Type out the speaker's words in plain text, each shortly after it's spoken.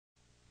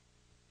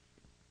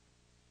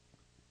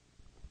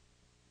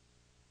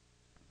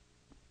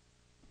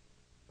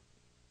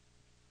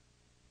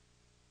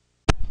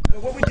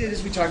What we did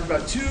is we talked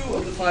about 2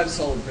 of the 5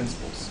 solid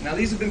principles. Now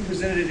these have been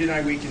presented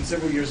at NIWeek in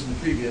several years in the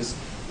previous,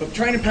 but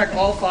trying to pack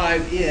all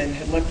 5 in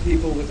had left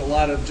people with a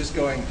lot of just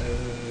going,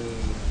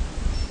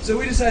 So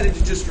we decided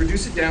to just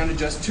reduce it down to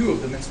just 2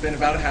 of them and spend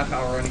about a half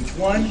hour on each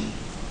one.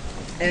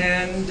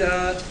 And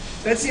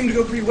that seemed to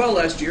go pretty well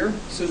last year,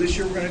 so this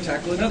year we're going to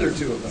tackle another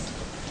 2 of them.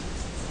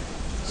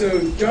 So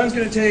John's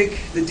going to take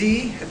the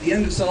D at the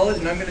end of solid,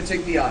 and I'm going to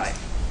take the I.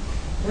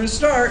 We're going to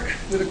start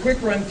with a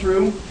quick run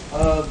through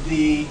of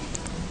the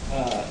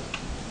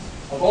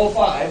of all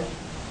 5.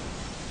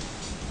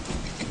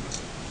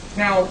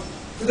 Now,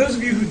 for those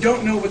of you who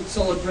don't know what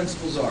solid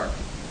principles are,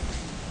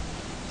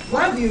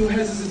 LabVIEW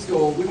has as its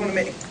goal, we want to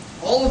make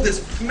all of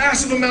this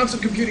massive amounts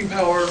of computing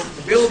power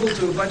available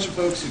to a bunch of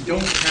folks who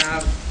don't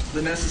have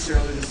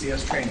necessarily the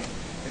CS training.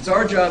 It's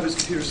our job as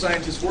computer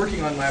scientists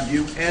working on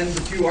LabVIEW and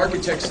the few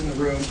architects in the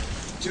room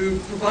to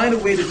provide a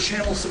way to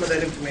channel some of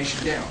that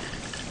information down.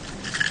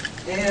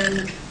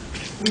 And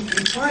we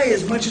try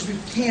as much as we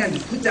can to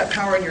put that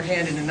power in your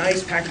hand in a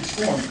nice packaged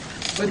form.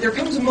 But there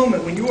comes a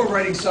moment when you are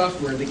writing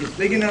software that gets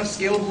big enough,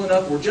 scalable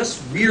enough, or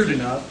just weird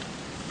enough,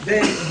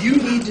 then you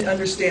need to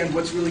understand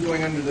what's really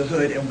going under the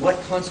hood and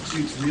what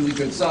constitutes really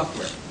good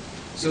software.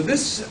 So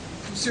this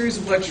series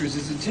of lectures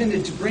is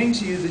intended to bring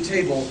to you the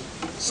table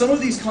some of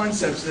these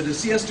concepts that a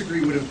CS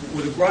degree would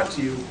have brought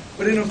to you,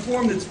 but in a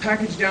form that's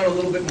packaged down a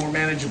little bit more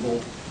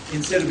manageable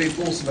instead of a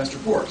full semester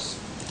course.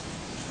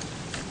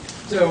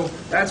 So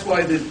that's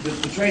why the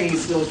training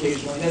is still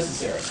occasionally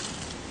necessary.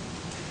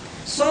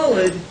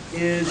 Solid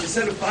is a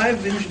set of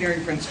 5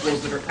 engineering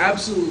principles that are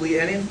absolutely,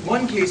 and in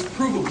one case,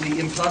 provably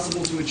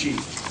impossible to achieve.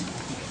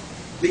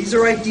 These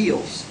are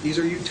ideals. These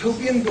are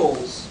utopian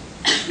goals.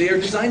 They are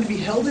designed to be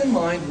held in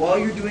mind while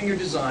you're doing your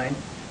design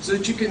so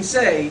that you can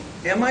say,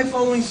 am I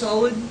following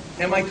solid?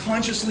 Am I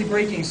consciously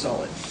breaking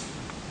solid?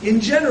 In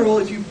general,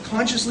 if you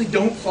consciously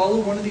don't follow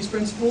one of these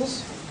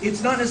principles,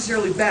 it's not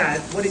necessarily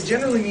bad. What it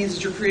generally means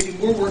is you're creating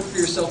more work for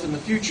yourself in the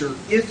future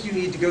if you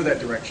need to go that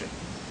direction.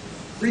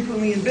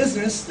 Frequently in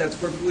business, that's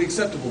perfectly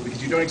acceptable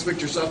because you don't expect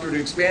your software to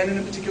expand in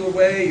a particular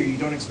way, or you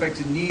don't expect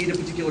to need a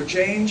particular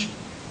change.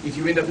 If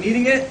you end up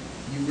needing it,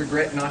 you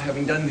regret not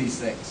having done these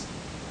things.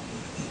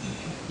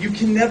 You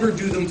can never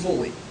do them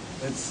fully.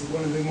 That's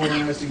one of the more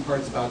interesting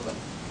parts about them.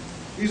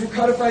 These were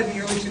codified in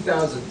the early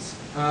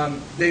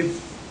 2000s.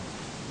 They've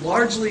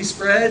largely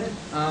spread.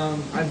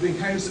 I've been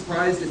kind of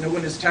surprised that no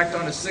one has tacked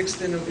on a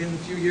 6th in a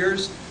few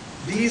years.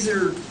 These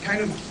are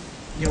kind of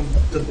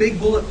the big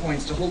bullet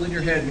points to hold in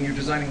your head when you're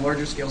designing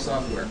larger scale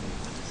software.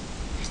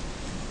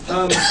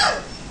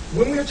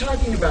 When we are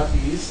talking about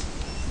these,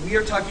 we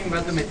are talking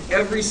about them at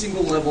every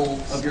single level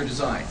of your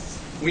design.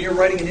 When you're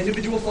writing an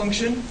individual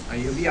function,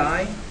 i.e. a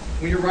VI,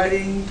 when you're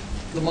writing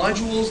the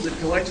modules that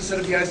collect a set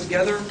of VIs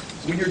together,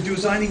 when you're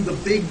designing the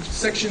big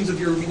sections of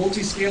your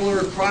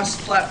multi-scalar,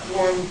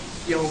 cross-platform,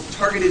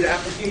 targeted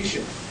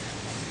application,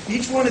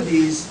 each one of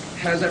these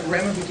has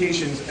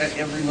ramifications at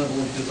every level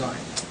of design.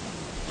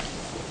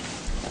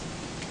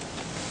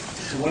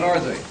 So what are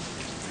they?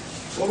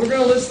 Well, we're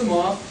going to list them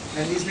off,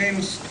 and these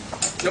names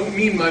don't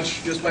mean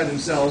much just by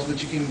themselves,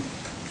 but you can,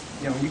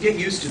 you get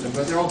used to them,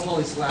 but they're all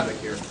polysyllabic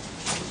here.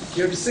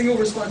 You have a single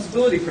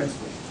responsibility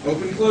principle,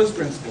 open-close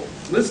principle,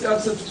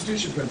 list-out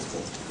substitution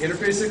principle,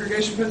 interface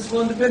segregation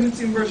principle, and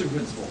dependency inversion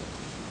principle.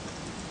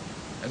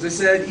 As I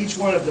said, each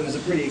one of them is a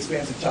pretty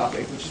expansive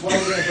topic, which is why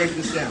we're going to break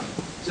this down.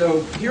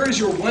 So here is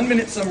your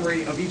 1-minute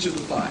summary of each of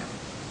the 5.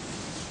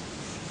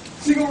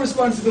 Single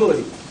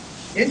responsibility.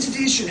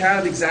 Entities should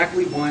have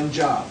exactly one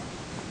job.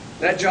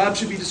 That job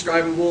should be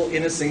describable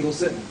in a single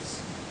sentence.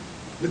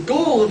 The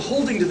goal of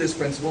holding to this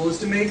principle is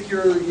to make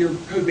your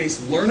code base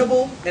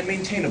learnable and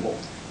maintainable.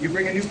 You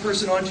bring a new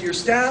person onto your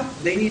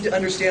staff, they need to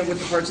understand what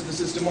the parts of the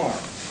system are.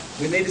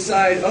 When they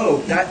decide,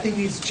 oh, that thing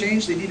needs to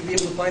change, they need to be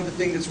able to find the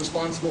thing that's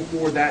responsible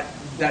for that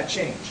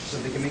change, so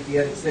they can make the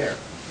edits there.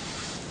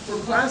 For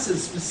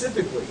classes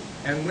specifically,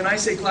 and when I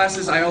say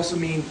classes, I also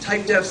mean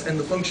type defs and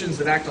the functions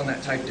that act on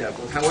that type def,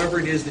 or however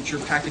it is that you're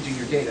packaging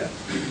your data.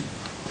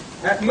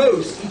 At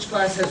most, each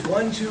class has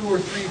 1, 2, or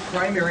 3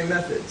 primary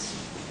methods.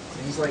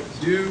 Things like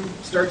do,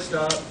 start,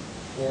 stop,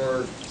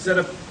 or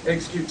setup,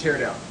 execute,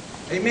 teardown.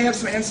 And you may have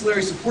some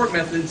ancillary support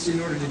methods in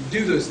order to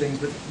do those things,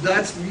 but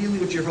that's really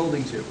what you're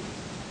holding to.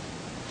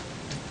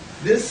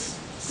 This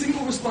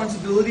single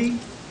responsibility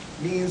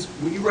means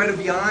when you write a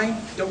VI,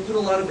 don't put a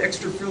lot of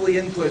extra frilly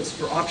inputs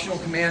for optional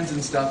commands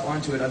and stuff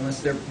onto it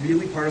unless they're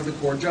really part of the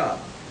core job.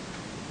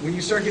 When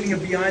you start getting a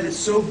VI that's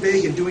so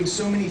big and doing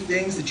so many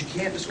things that you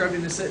can't describe it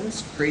in a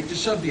sentence, create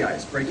just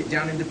sub-VIs. Break it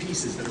down into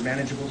pieces that are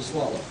manageable to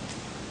swallow.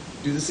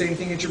 Do the same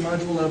thing at your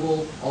module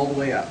level all the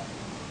way up.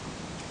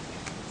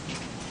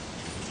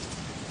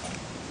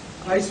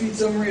 High-speed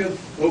summary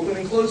of open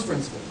and close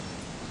principle.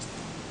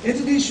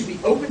 Entities should be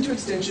open to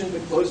extension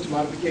but closed to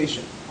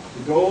modification.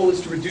 The goal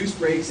is to reduce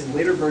breaks in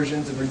later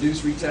versions and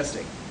reduce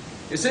retesting.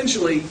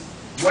 Essentially,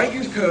 write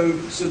your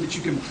code so that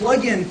you can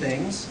plug in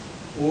things,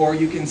 or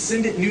you can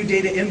send it new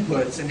data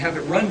inputs and have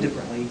it run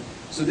differently,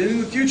 so that in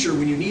the future,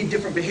 when you need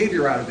different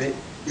behavior out of it,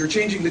 you're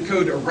changing the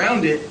code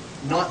around it,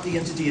 not the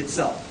entity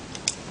itself.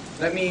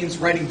 That means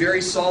writing very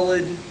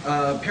solid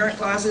parent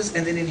classes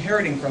and then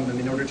inheriting from them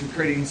in order to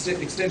create an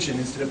extension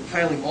instead of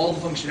piling all the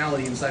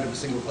functionality inside of a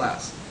single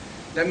class.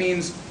 That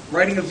means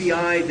writing a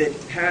VI that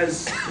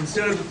has,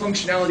 instead of the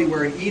functionality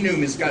where an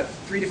enum has got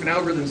 3 different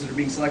algorithms that are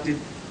being selected,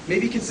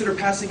 maybe consider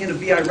passing in a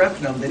VI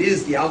repnum that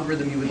is the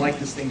algorithm you would like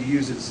this thing to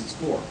use as its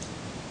core.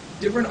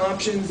 Different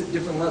options at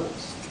different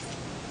levels.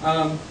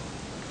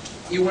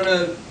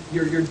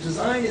 Your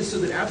design is so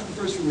that after the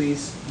first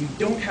release, you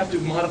don't have to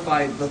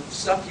modify the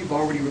stuff you've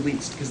already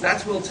released, because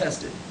that's well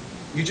tested.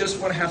 You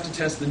just want to have to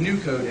test the new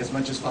code as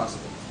much as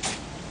possible.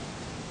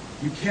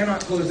 You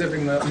cannot close every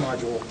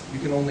module. You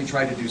can only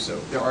try to do so.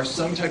 There are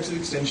some types of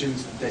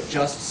extensions that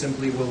just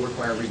simply will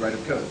require rewrite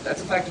of code.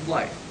 That's a fact of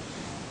life.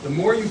 The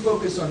more you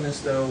focus on this,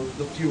 though,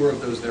 the fewer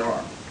of those there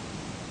are.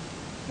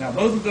 Now,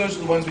 both of those are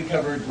the ones we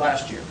covered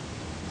last year.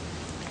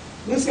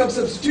 List-up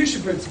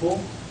substitution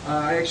principle,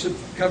 I actually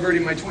covered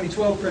in my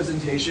 2012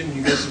 presentation.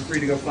 You guys are free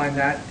to go find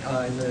that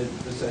in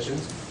the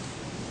sessions.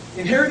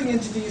 Inheriting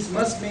entities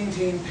must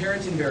maintain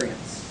parent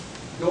invariance.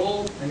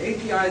 Goal, an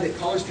API that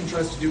callers can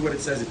trust to do what it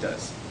says it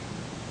does.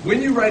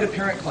 When you write a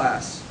parent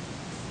class,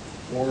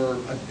 or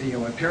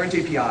a parent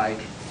API,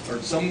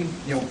 or some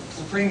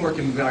framework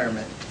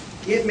environment,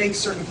 it makes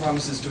certain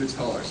promises to its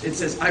callers. It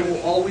says, I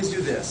will always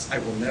do this. I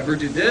will never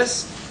do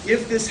this.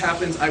 If this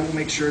happens, I will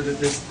make sure that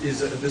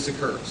this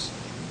occurs.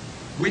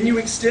 When you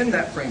extend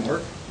that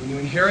framework, when you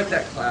inherit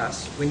that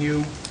class, when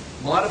you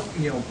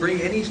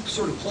bring any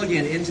sort of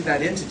plugin into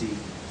that entity,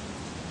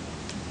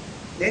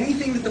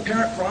 anything that the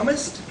parent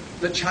promised,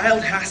 the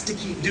child has to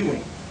keep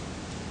doing.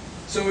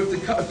 So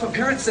if a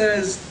parent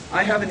says,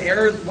 I have an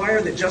error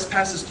wire that just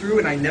passes through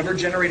and I never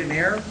generate an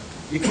error,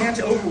 you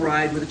can't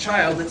override with a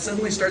child that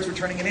suddenly starts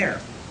returning an error,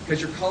 because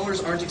your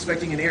callers aren't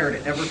expecting an error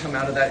to ever come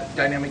out of that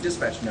dynamic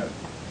dispatch node.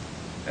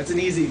 That's an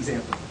easy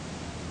example.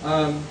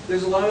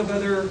 There's a lot of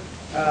other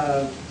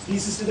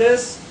pieces to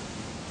this.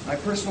 My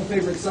personal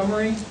favorite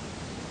summary: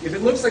 if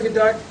it looks like a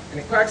duck and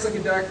it quacks like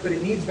a duck, but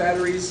it needs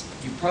batteries,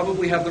 you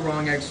probably have the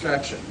wrong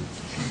abstraction.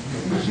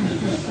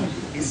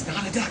 It's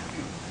not a duck.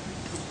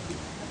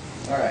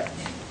 All right.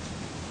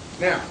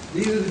 Now,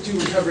 these are the two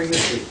we're covering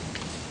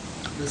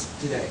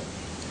today.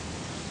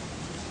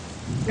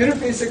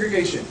 Interface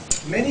segregation.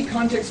 Many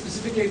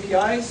context-specific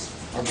APIs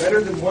are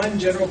better than one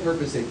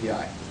general-purpose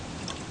API.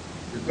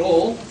 Your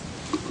goal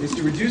is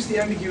to reduce the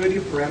ambiguity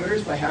of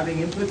parameters by having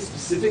inputs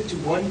specific to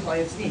one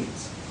client's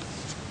needs.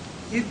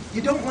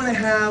 You don't want to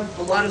have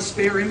a lot of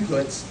spare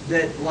inputs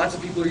that lots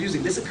of people are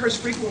using. This occurs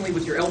frequently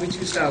with your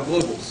LV2 style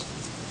globals,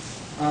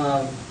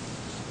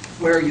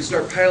 where you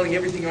start piling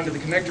everything onto the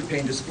connector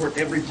pane to support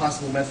every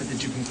possible method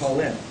that you can call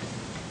in.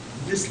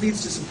 This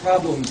leads to some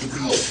problems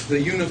with the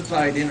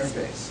unified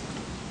interface.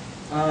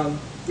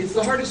 It's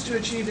the hardest to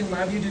achieve in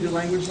LabVIEW due to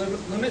language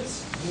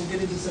limits. We'll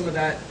get into some of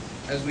that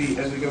as we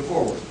go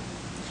forward.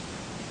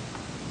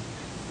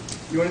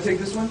 You want to take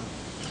this one?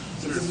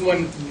 So this is the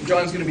one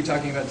John's going to be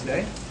talking about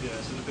today. Yeah,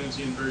 so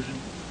dependency inversion.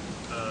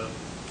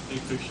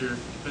 Big picture,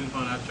 depend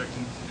upon abstract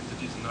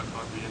entities and not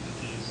concrete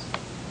entities.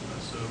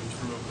 So to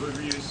promote code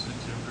reuse and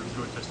to improve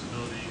code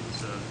testability,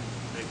 to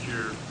make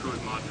your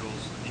code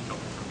modules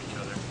decouple from each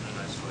other in a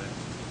nice way.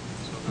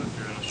 So I'll go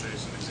through and I'll show you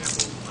some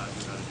examples of how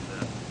to do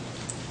that.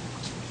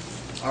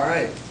 All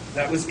right,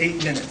 that was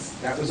 8 minutes.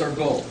 That was our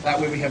goal. That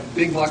way we have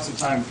big blocks of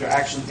time for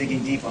actually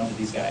digging deep onto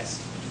these guys.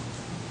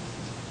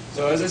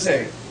 So as I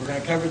say, we're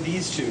going to cover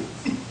these two.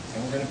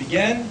 And we're going to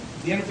begin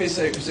the interface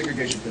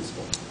segregation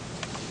principle.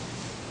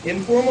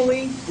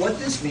 Informally, what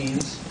this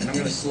means, and I'm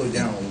going to slow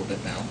down a little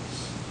bit now,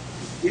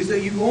 is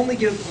that you only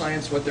give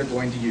clients what they're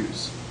going to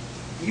use.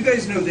 You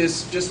guys know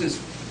this just as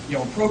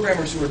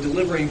programmers who are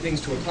delivering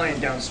things to a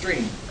client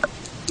downstream.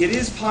 It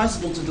is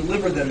possible to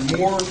deliver them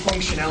more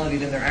functionality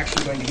than they're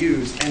actually going to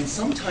use, and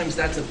sometimes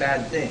that's a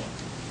bad thing.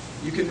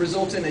 You can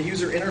result in a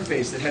user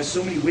interface that has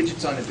so many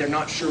widgets on it they're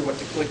not sure what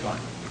to click on.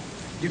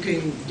 You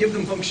can give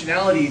them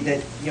functionality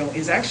that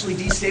is actually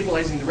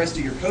destabilizing the rest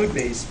of your code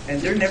base, and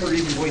they're never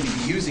even going to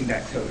be using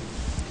that code.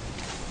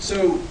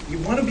 So you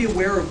want to be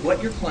aware of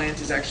what your client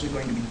is actually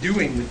going to be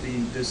doing with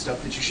the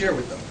stuff that you share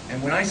with them.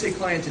 And when I say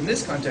client in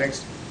this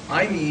context,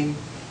 I mean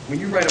when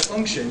you write a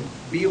function,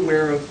 be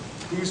aware of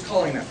who's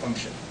calling that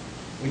function.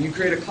 When you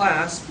create a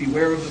class,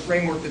 beware of the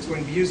framework that's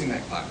going to be using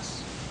that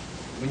class.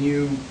 When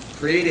you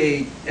create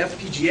a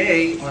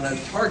FPGA on a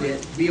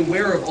target, be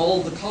aware of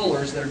all the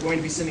callers that are going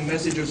to be sending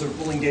messages or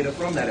pulling data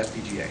from that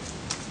FPGA.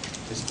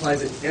 This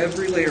applies at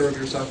every layer of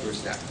your software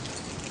stack.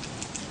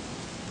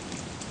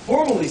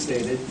 Formally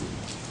stated,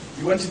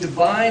 you want to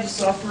divide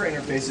software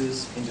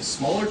interfaces into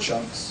smaller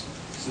chunks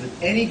so that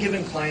any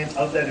given client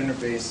of that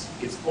interface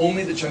gets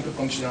only the chunk of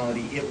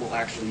functionality it will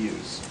actually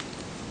use.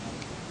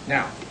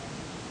 Now,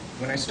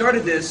 when I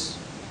started this,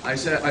 I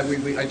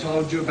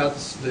told you about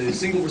the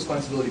single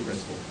responsibility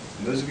principle.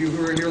 And those of you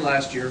who were here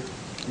last year,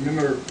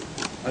 remember,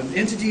 an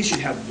entity should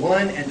have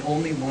one and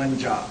only one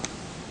job.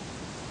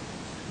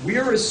 We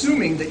are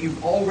assuming that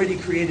you've already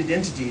created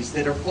entities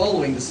that are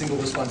following the single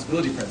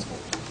responsibility principle.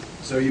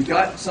 So you've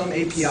got some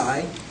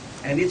API,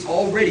 and it's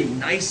already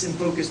nice and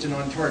focused and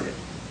on target.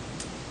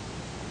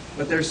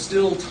 But there's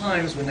still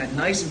times when that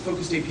nice and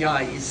focused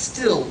API is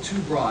still too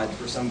broad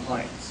for some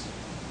clients.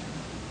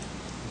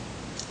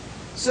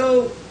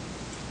 So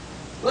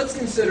let's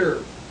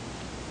consider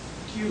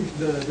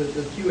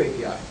the queue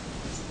API.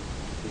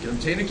 We can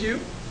obtain a queue,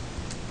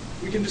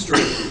 we can destroy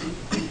a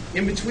queue.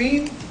 In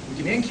between, we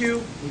can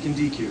enqueue, we can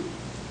dequeue.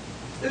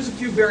 There's a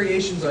few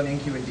variations on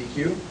enqueue and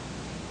dequeue.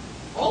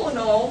 All in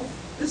all,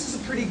 this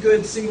is a pretty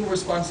good single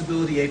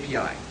responsibility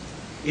API.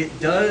 It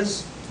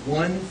does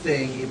one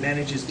thing: it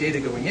manages data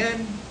going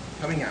in,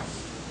 coming out.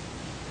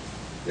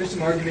 There's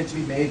some argument to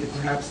be made that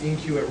perhaps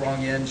enqueue at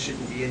wrong end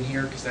shouldn't be in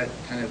here because that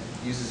kind of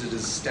uses it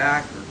as a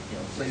stack or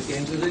plays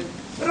games with it.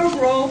 But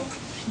overall,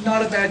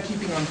 not a bad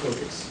keeping on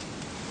focus.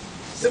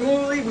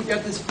 Similarly, we've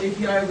got this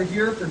API over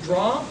here for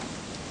draw.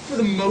 For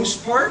the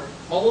most part,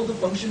 all of the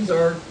functions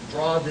are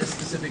draw this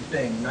specific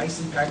thing,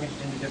 nicely packaged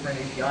into different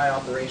API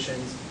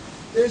operations.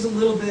 There's a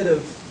little bit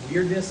of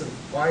weirdness of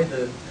why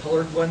the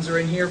colored ones are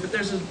in here, but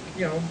there's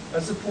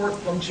a support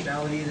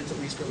functionality that's at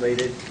least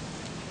related.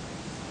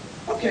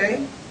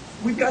 Okay,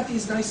 we've got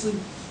these nicely,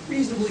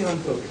 reasonably on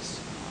focus.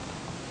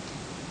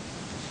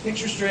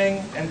 Picture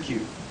string and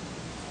queue.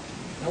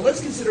 Now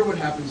let's consider what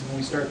happens when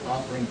we start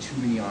offering too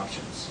many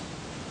options.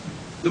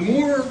 The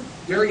more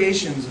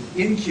variations of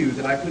enqueue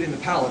that I put in the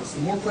palettes, the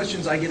more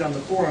questions I get on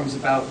the forums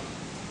about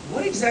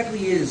what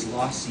exactly is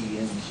lossy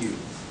enqueue.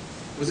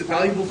 Was it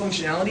valuable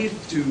functionality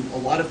to a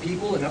lot of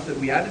people, enough that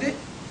we added it?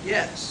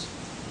 Yes,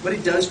 but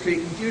it does create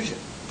confusion.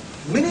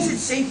 When is it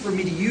safe for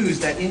me to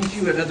use that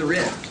enqueue at other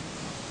end?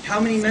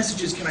 How many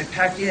messages can I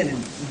pack in,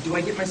 and do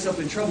I get myself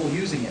in trouble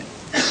using it?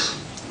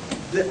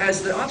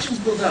 As the options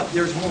build up,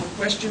 there's more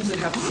questions that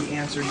have to be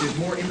answered, there's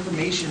more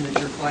information that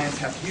your clients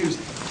have to use,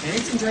 and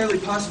it's entirely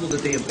possible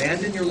that they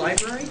abandon your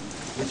library,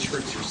 which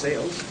hurts your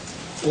sales,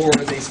 or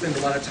they spend a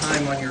lot of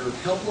time on your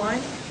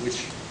helpline,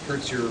 which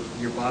hurts your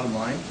bottom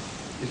line,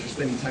 if you're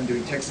spending time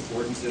doing tech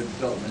support instead of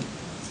development,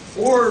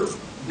 or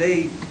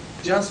they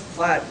just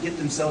flat get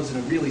themselves in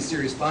a really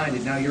serious bind,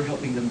 and now you're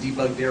helping them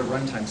debug their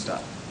runtime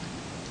stuff.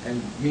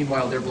 And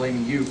meanwhile, they're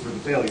blaming you for the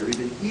failure.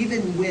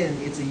 Even when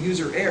it's a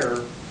user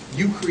error,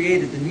 you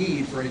created the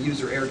need for a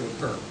user error to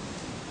occur.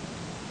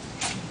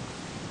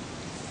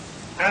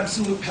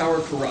 Absolute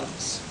power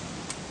corrupts.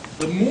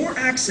 The more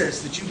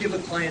access that you give a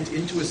client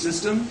into a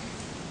system,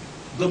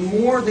 the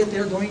more that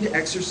they're going to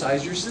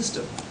exercise your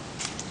system.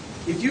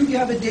 If you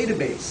have a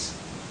database,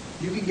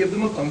 you can give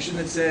them a function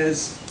that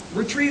says,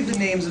 retrieve the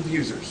names of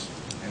users,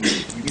 and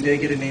you can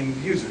get a name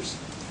of users.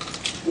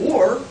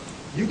 Or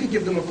you could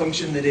give them a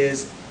function that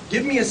is,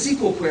 give me a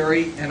SQL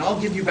query and I'll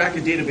give you back a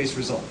database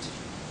result.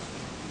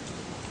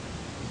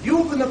 You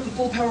open up the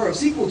full power of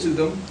SQL to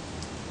them,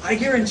 I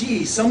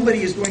guarantee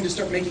somebody is going to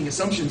start making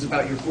assumptions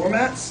about your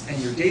formats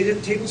and your data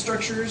table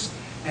structures,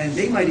 and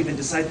they might even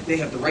decide that they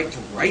have the right to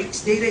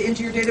write data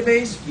into your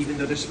database, even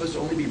though they're supposed to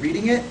only be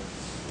reading it.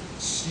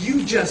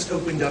 You just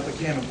opened up a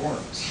can of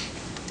worms.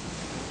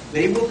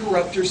 They will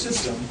corrupt your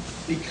system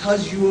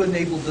because you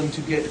enabled them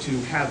to get to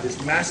have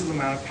this massive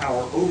amount of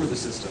power over the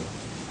system.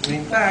 When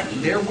in fact,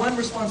 their one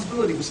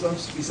responsibility was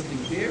supposed to be something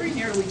very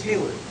narrowly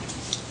tailored.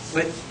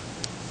 But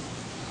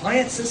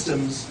client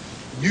systems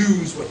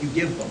use what you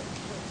give them,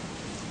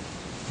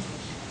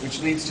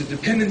 which leads to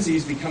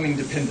dependencies becoming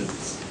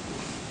dependents.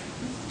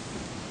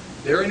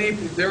 They're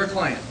a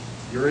client.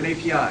 You're an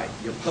API.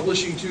 You're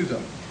publishing to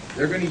them.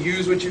 They're going to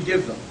use what you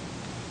give them.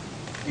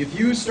 If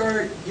you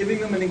start giving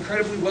them an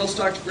incredibly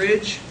well-stocked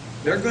fridge,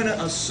 they're going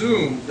to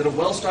assume that a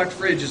well-stocked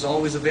fridge is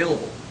always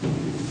available.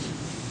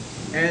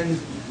 And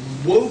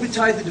woe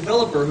betide the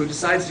developer who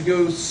decides to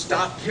go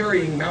stop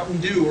carrying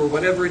Mountain Dew or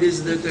whatever it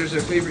is that there's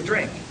their favorite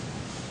drink.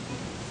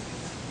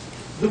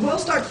 The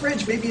well-stocked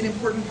fridge may be an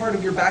important part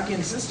of your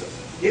back-end system.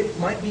 It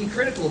might be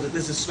critical that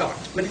this is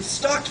stocked, but it's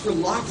stocked for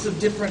lots of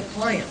different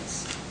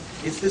clients.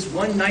 It's this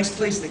one nice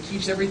place that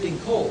keeps everything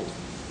cold.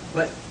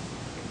 But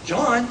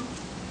John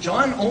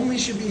only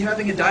should be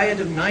having a diet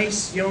of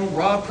nice,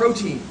 raw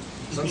protein.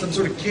 He's on some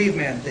sort of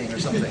caveman thing or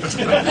something.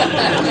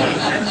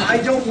 And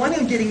I don't want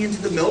him getting into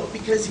the milk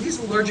because he's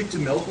allergic to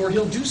milk, or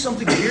he'll do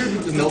something weird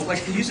with the milk,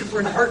 like use it for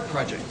an art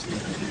project.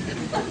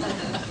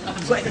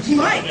 But he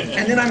might,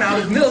 and then I'm out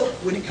of milk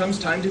when it comes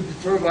time to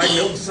provide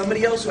milk to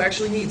somebody else who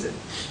actually needs it.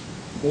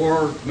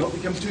 Or milk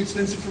becomes too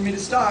expensive for me to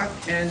stock,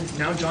 and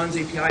now John's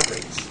API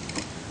breaks.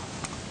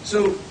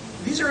 So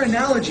these are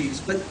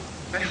analogies, but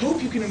I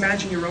hope you can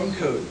imagine your own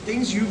code,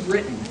 things you've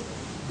written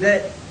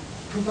that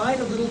provide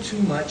a little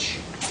too much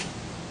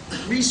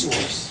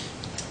resource.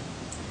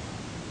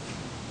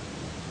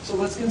 So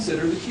let's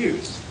consider the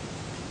queues.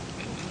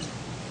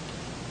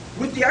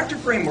 With the actor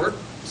framework,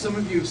 some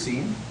of you have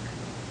seen,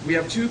 we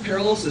have two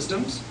parallel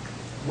systems.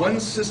 One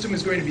system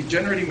is going to be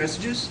generating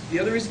messages, the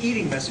other is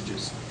eating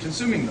messages,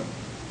 consuming them.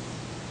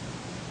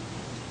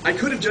 I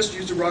could have just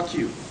used a raw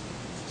queue.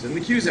 Send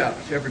the queues out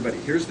to everybody.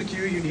 Here's the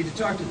queue, you need to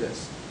talk to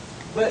this.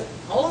 But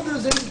all of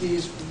those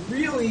entities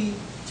really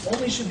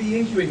only should be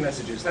enqueuing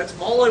messages. That's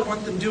all I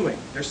want them doing.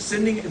 They're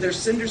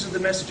senders of the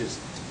messages.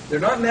 They're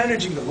not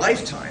managing the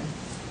lifetime.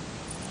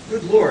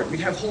 good Lord, we'd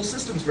have whole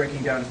systems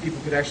breaking down if people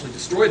could actually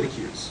destroy the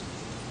queues.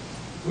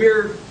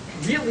 We're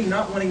really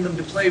not wanting them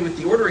to play with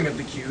the ordering of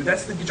the queue.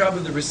 That's the job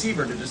of the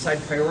receiver to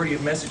decide priority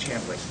of message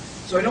handling.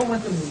 So I don't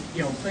want them,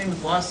 playing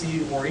with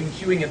lossy or even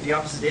queuing at the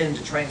opposite end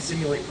to try and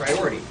simulate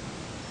priority.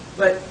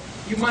 But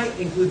you might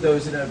include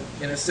those in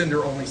a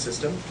sender-only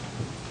system.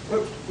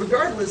 But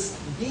regardless,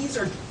 these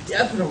are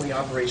definitely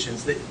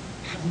operations that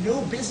have no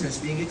business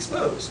being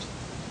exposed.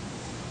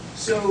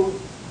 So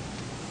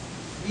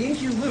the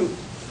in-queue loop,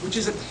 which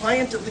is a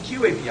client of the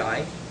queue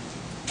API,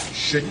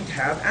 shouldn't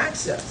have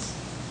access.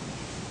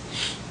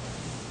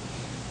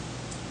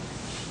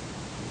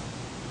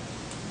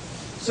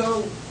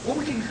 So what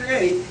we can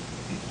create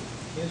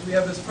is we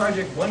have this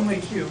project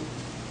one-way queue.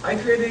 I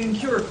created an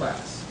enqueuer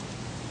class.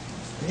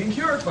 The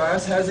enqueuer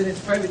class has in its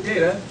private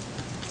data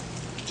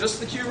just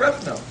the queue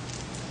ref node.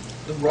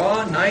 The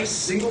raw, nice,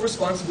 single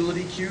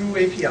responsibility queue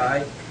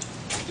API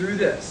through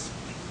this.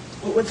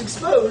 But what's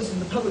exposed in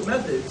the public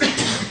methods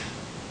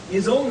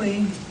is only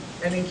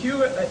an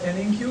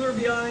enqueuer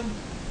VI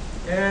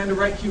and a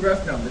write queue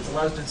ref node that's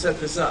allowed to set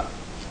this up.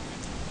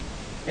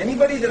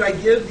 Anybody that I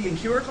give the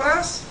enqueuer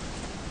class,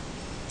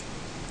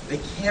 they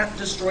can't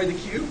destroy the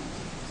queue.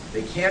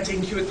 They can't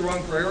enqueue at the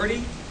wrong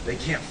priority. They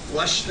can't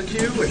flush the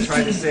queue and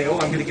try to say, oh,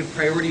 I'm going to give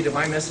priority to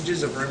my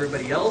messages over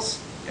everybody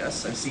else.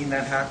 Yes, I've seen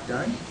that hack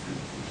done.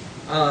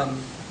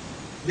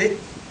 It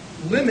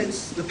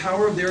limits the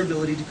power of their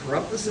ability to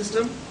corrupt the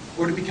system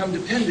or to become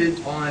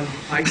dependent on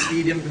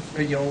high-speeding and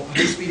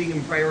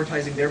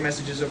prioritizing their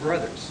messages over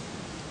others.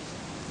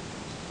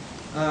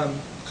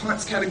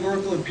 Kant's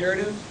categorical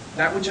imperative,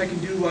 that which I can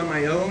do on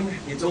my own,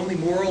 it's only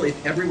moral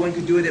if everyone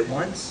could do it at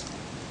once,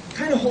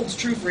 kind of holds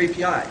true for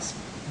APIs.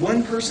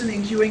 One person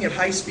enqueuing at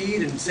high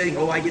speed and saying,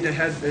 oh, I get to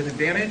have an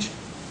advantage,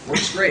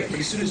 works great. But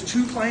as soon as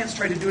two clients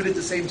try to do it at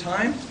the same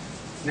time,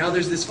 now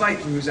there's this fight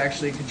for who's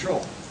actually in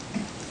control.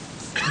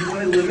 You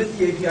want to limit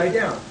the API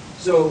down.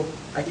 So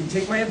I can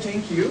take my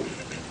obtain queue,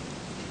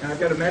 and I've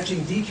got a matching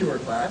dequeuer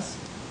class,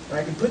 and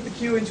I can put the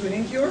queue into an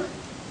enqueuer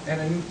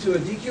and into a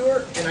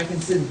dequeuer, and I can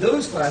send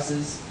those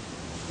classes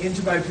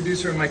into my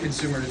producer and my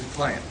consumer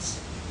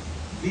clients.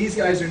 These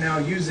guys are now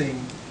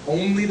using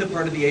only the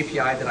part of the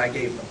API that I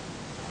gave them.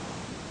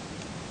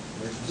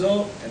 As a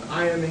result, and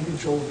I am in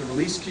control of the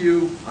release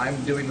queue. I'm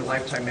doing the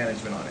lifetime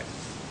management on it.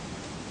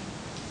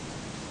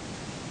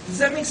 Does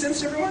that make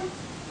sense to everyone?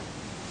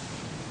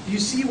 Do you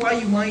see why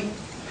you might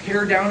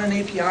pare down an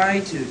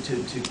API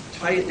to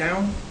tie it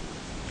down?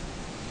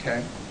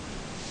 Okay.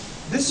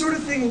 This sort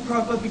of thing will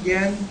crop up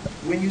again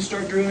when you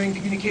start doing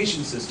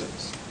communication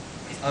systems.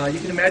 You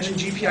can imagine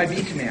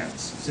GPIB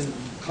commands. It's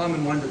a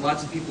common one that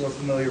lots of people are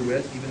familiar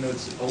with, even though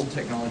it's old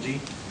technology.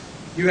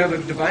 You have a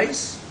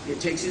device, it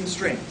takes in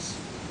strings.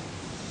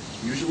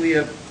 Usually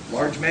a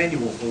large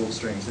manual full of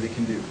strings that it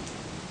can do.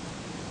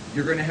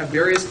 You're going to have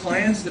various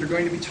clients that are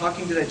going to be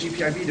talking to that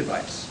GPIB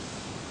device.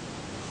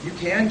 You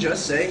can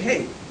just say,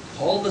 hey,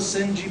 call the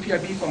send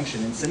GPIB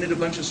function and send it a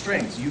bunch of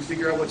strings. You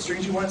figure out what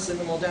strings you want, send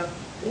them all down.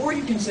 Or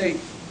you can say,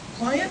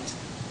 client,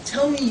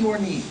 tell me your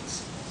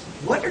needs.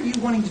 What are you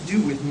wanting to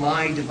do with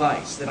my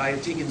device that I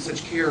have taken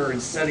such care in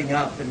setting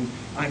up and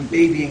I'm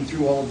babying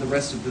through all of the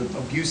rest of the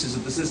abuses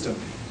of the system?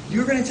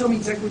 You're going to tell me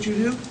exactly what you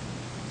do?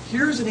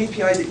 Here's an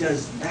API that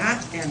does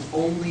that and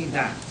only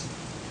that.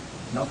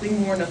 Nothing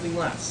more, nothing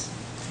less.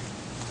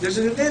 There's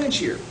an advantage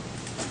here.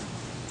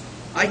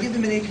 I give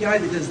them an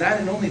API that does that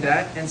and only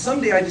that, and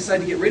someday I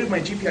decide to get rid of my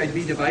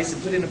GPIB device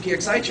and put in a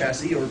PXI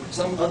chassis or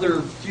some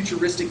other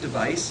futuristic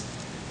device.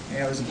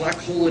 And there's a black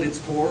hole at its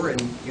core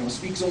and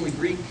speaks only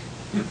Greek.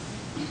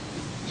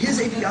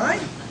 His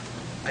API,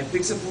 I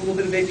fix up a little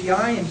bit of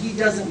API, and he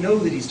doesn't know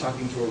that he's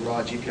talking to a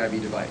raw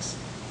GPIB device.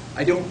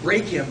 I don't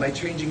break him by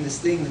changing this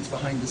thing that's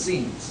behind the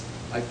scenes.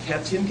 I've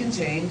kept him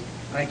contained,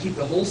 and I keep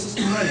the whole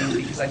system running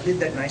because I hid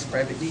that nice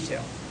private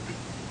detail.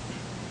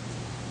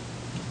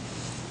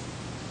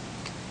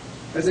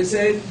 As I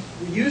said,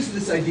 we used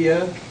this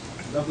idea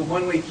of the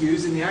one-way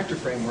queues in the actor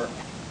framework.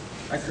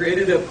 I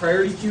created a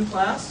priority queue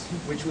class,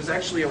 which was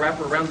actually a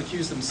wrapper around the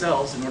queues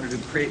themselves in order to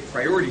create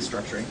priority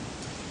structuring.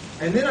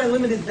 And then I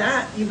limited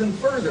that even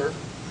further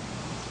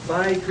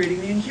by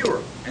creating the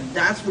enqueuer. And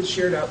that's what's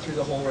shared out through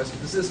the whole rest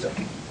of the system.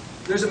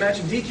 There's a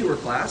matching dequeuer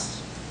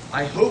class.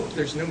 I hope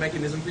there's no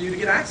mechanism for you to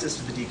get access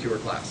to the dequeuer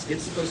class.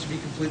 It's supposed to be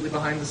completely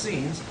behind the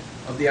scenes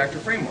of the actor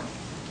framework.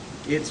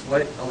 It's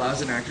what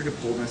allows an actor to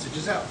pull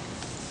messages out.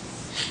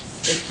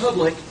 It's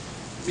public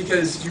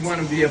because you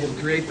want to be able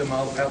to create them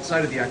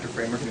outside of the actor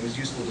framework, and it was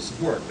useful to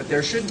support. But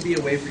there shouldn't be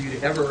a way for you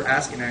to ever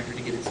ask an actor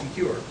to get its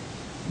dequeuer.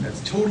 That's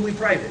totally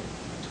private,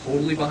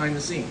 totally behind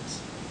the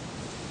scenes.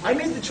 I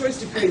made the choice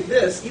to create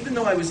this even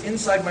though I was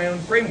inside my own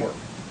framework.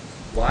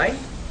 Why?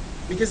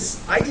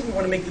 Because I didn't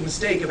want to make the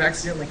mistake of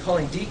accidentally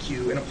calling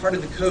dequeue in a part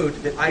of the code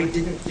that I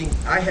didn't think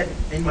I had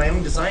in my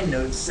own design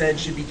notes said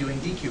should be doing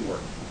dequeue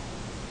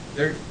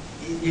work.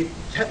 It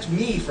kept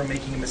me from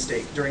making a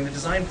mistake during the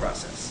design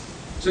process.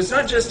 So it's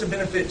not just a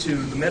benefit to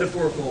the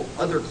metaphorical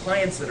other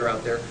clients that are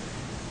out there.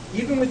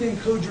 Even within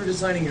code you're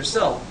designing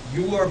yourself,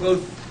 you are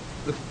both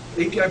the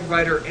API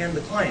provider and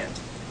the client.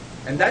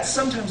 And that's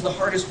sometimes the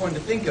hardest one to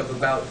think of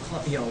about,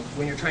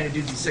 when you're trying to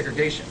do these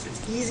segregations.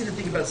 It's easy to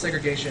think about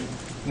segregation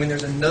when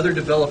there's another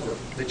developer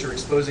that you're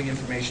exposing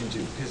information to,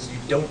 because you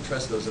don't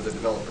trust those other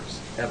developers,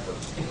 ever.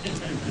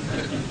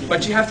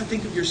 But you have to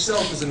think of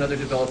yourself as another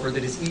developer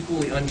that is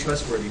equally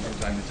untrustworthy from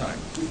time to time,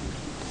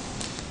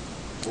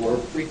 or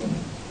frequently.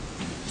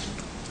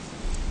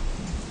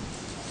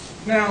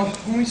 Now,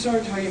 when we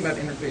start talking about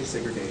interface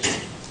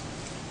segregation,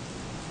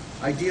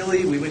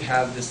 ideally, we would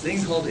have this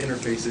thing called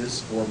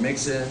interfaces, or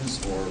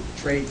mix-ins, or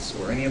traits,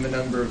 or any of a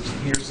number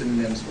of mere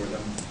synonyms for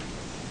them,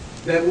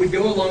 that would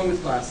go along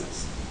with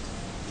classes.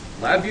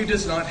 LabVIEW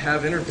does not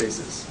have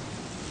interfaces.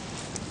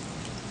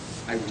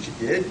 I wish it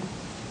did.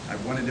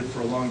 I've wanted it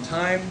for a long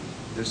time.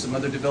 There's some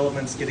other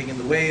developments getting in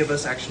the way of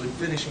us actually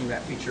finishing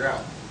that feature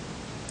out.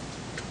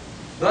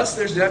 Thus,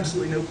 there's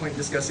absolutely no point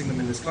discussing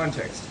them in this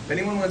context. If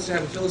anyone wants to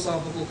have a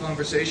philosophical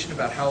conversation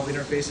about how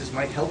interfaces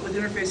might help with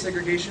interface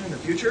segregation in the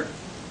future,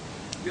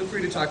 feel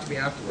free to talk to me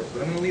afterward,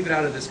 but I'm going to leave it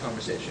out of this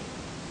conversation.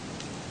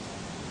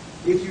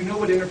 If you know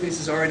what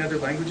interfaces are in other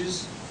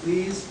languages,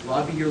 please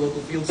lobby your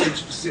local field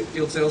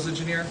sales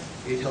engineer.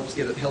 It helps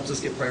us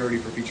get priority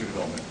for future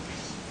development.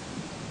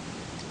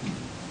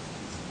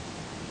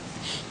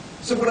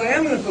 So what I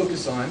am going to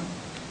focus on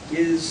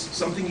is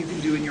something you can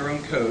do in your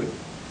own code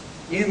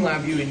in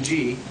LabVIEW in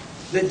G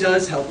that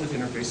does help with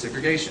interface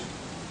segregation.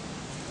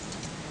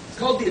 It's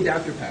called the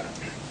adapter pattern.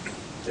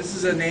 This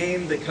is a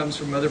name that comes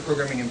from other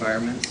programming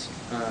environments.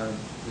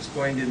 It was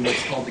coined in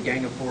what's called the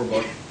Gang of Four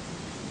book.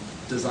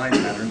 Design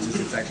Patterns is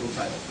its actual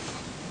title.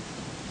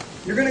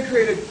 You're going to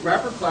create a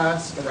wrapper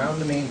class around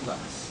the main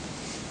class.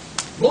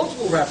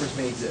 Multiple wrappers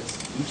may exist,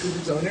 each with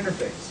its own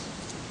interface.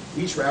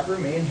 Each wrapper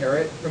may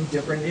inherit from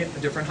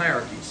different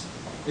hierarchies.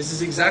 This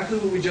is exactly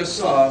what we just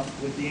saw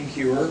with the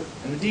enqueuer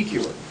and the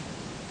dequeuer.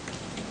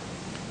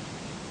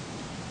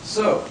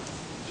 So,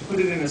 to put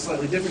it in a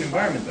slightly different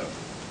environment though,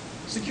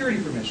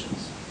 security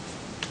permissions.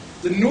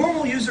 The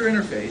normal user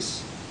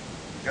interface,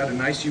 got a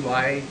nice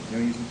UI,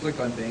 you can click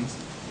on things,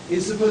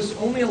 is supposed to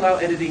only allow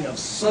editing of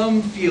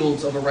some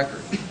fields of a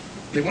record.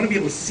 They want to be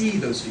able to see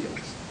those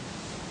fields.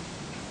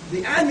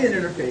 The admin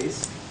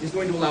interface is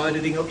going to allow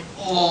editing of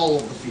all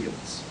of the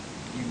fields.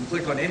 You can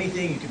click on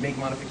anything, you can make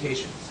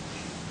modifications.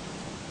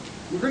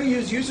 We're going to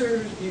use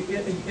user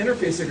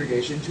interface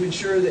segregation to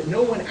ensure that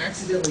no one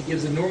accidentally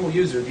gives a normal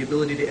user the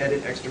ability to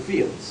edit extra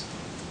fields.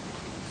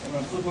 I'm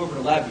going to flip over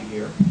to LabVIEW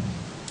here.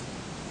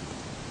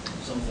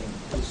 Something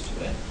close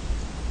to it.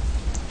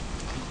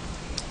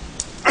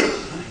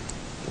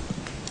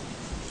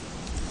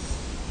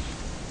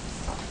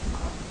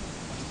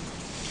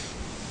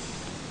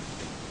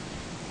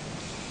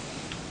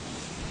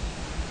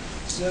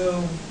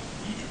 So,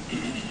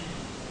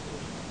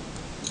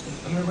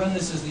 I'm going to run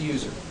this as the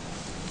user.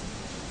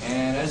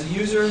 And as a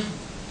user,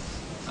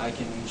 I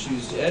can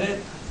choose to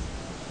edit,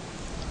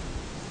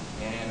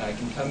 and I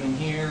can come in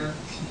here,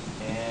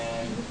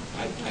 and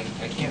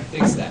I can't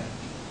fix that.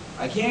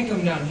 I can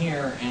come down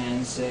here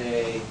and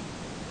say,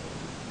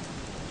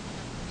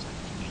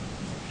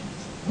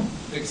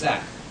 fix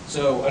that.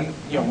 So,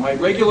 my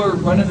regular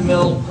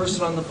run-of-the-mill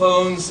person on the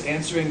phones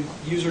answering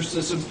user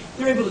systems,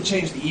 they're able to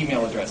change the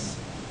email address.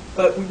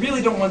 But we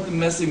really don't want them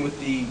messing with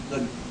the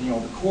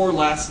core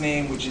last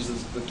name, which is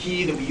the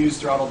key that we use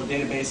throughout all the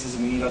databases,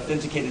 and we need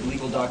authenticated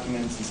legal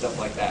documents and stuff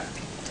like that.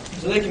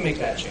 So they can make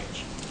that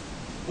change.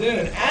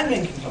 Then an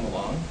admin can come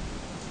along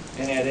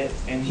and edit,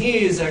 and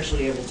he is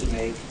actually able to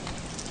make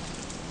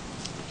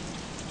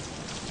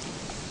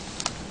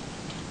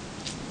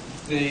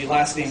the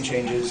last name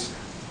changes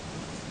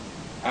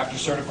after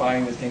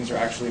certifying that things are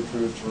actually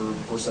approved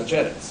for such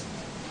edits.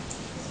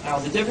 Now,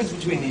 the difference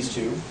between these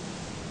two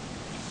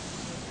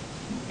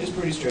is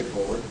pretty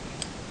straightforward.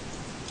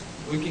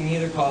 We can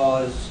either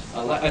cause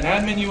an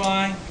admin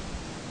UI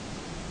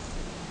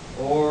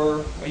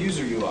or a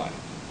user UI.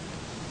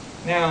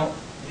 Now,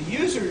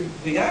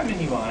 the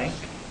admin UI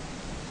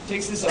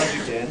takes this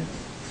object in,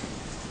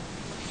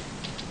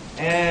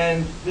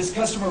 and this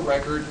customer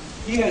record,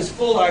 he has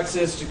full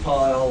access to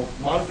call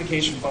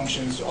modification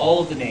functions to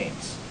all of the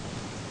names.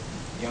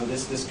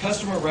 This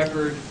customer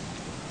record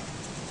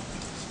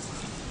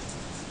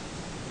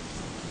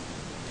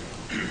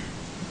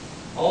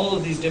all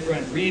of these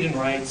different read and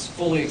writes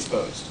fully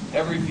exposed.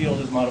 Every field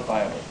is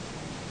modifiable.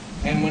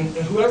 And when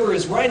whoever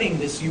is writing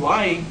this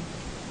UI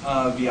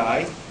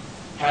VI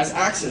has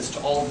access to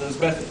all of those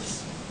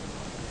methods.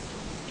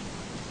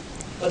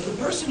 But the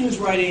person who's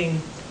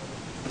writing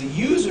the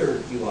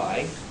user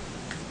UI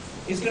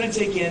is going to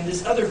take in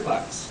this other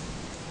class,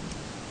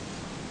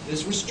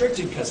 this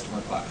restricted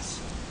customer class.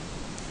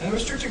 And the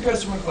restricted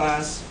customer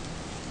class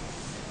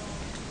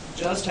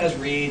just has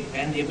read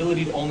and the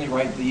ability to only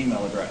write the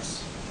email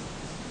address.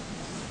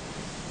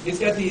 It's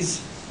got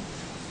these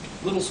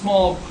little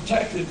small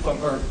protected,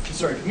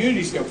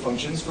 community scope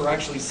functions for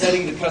actually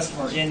setting the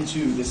customer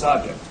into this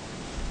object.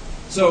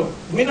 So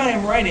when I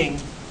am writing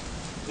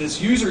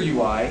this user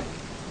UI,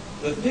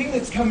 the thing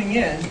that's coming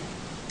in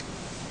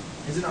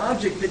is an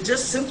object that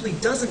just simply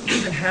doesn't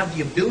even have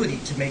the ability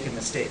to make a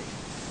mistake.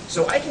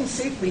 So I can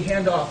safely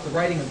hand off the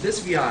writing of this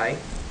VI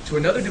to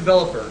another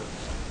developer,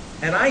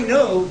 and I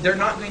know they're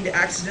not going to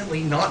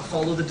accidentally not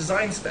follow the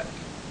design spec,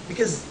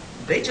 because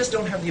they just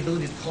don't have the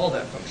ability to call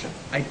that function.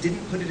 I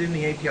didn't put it in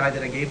the API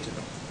that I gave to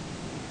them.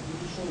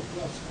 Would you show a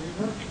class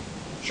framework?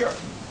 Sure.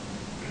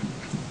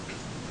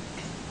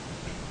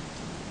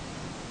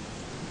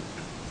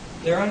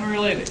 They're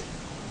unrelated.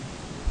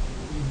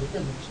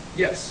 Independent.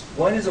 Yes,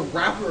 one is a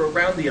wrapper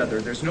around the other.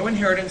 There's no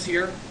inheritance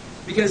here,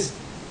 because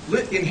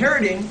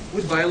inheriting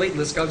would violate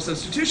Liskov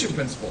substitution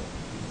principle.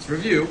 Let's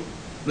review.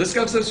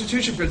 Liskov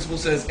substitution principle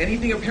says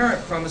anything a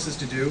parent promises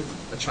to do,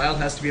 a child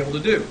has to be able to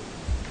do.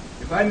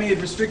 If I made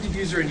restricted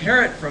user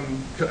inherit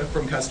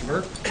from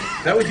customer,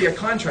 that would be a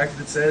contract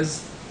that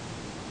says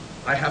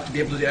I have to be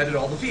able to edit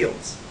all the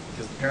fields,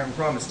 because the parent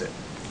promised it.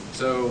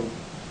 So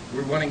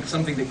we're wanting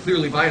something that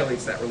clearly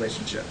violates that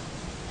relationship.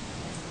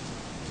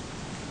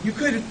 You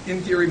could,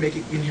 in theory, make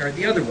it inherit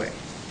the other way.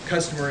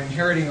 Customer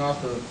inheriting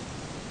off of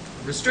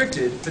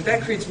restricted, but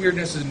that creates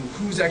weirdness in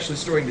who's actually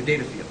storing the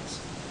data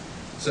fields.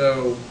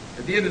 So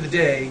at the end of the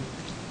day,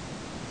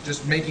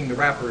 just making the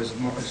wrapper is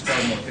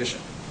far more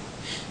efficient.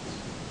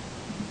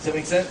 Does that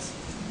make sense?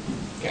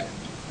 Okay.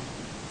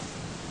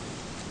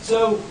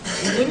 So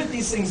we limit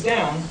these things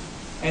down,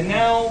 and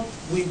now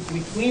we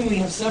cleanly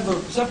have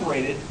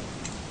separated.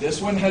 This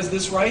one has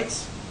this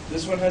rights,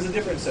 this one has a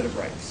different set of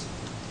rights.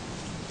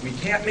 We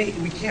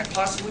can't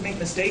possibly make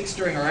mistakes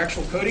during our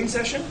actual coding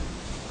session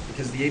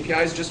because the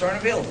APIs just aren't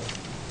available.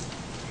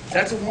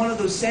 That's one of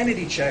those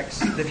sanity checks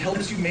that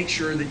helps you make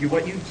sure that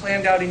what you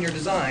planned out in your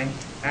design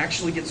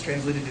actually gets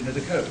translated into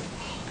the code.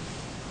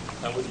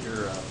 Now with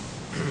your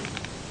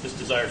this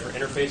desire for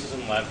interfaces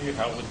in LabVIEW,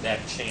 how would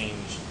that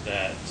change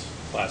that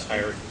class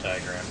hierarchy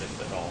diagram,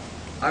 if at all?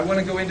 I want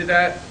to go into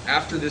that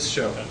after this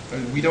show.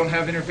 Okay. We don't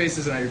have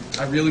interfaces, and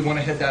I really want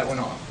to head that one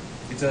off.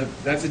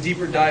 That's a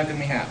deeper dive than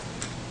we have.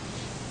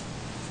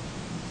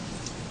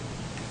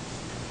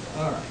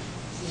 All right.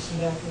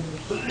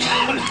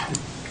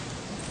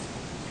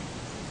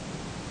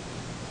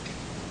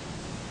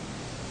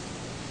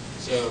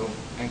 So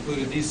I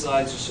included these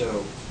slides just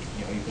so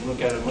you can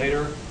look at them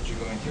later as you're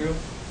going through.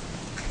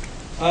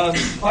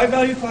 By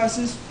value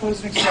classes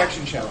pose an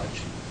extraction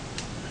challenge.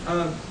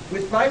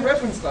 With by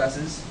reference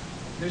classes,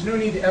 there's no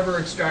need to ever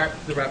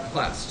extract the wrapper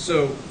class.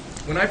 So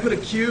when I put a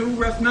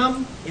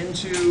QRefNum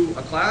into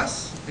a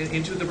class,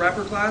 into the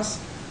wrapper class,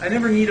 I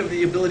never need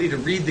the ability to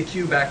read the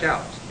Q back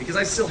out because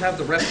I still have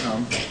the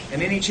refnum,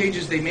 and any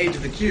changes they made to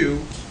the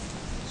Q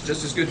is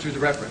just as good through the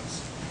reference.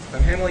 If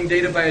I'm handling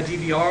data by a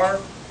DVR,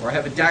 or I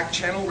have a DAC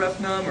channel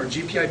refnum, or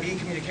GPIB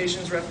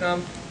communications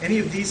refnum, any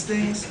of these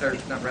things, or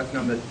not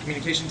refnum, but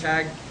communication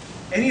tag,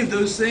 any of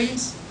those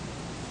things,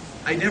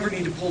 I never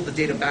need to pull the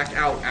data back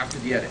out after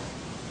the edit.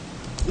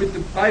 With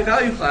the by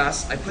value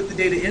class, I put the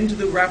data into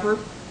the wrapper,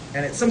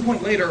 and at some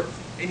point later,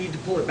 I need to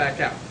pull it back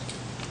out.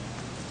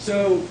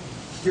 So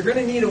you're going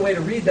to need a way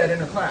to read that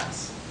inner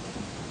class.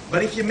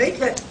 But if you make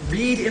that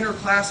read inner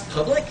class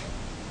public,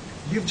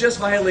 you've just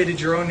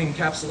violated your own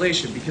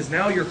encapsulation because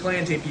now your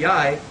client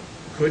API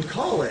could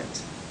call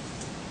it.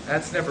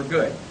 That's never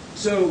good.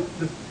 So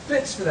the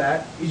fix for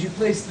that is you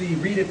place the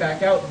read it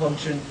back out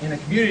function in a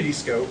community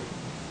scope,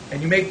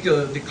 and you make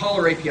the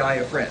caller API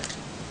a friend,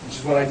 which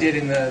is what I did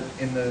in the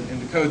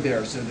code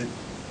there, so that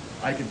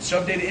I could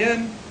shove data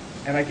in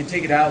and I could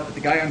take it out, but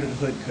the guy under the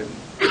hood couldn't.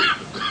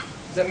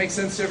 Does that make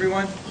sense to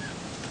everyone?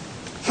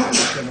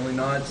 Generally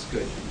nods.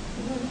 Good.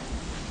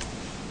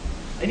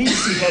 I need to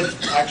see heads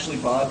actually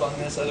bob on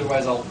this,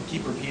 otherwise I'll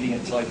keep repeating it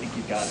until I think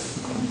you've got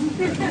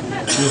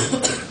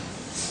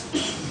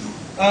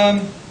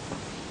it.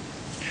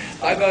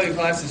 By value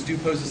classes do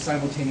pose a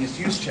simultaneous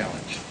use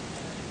challenge.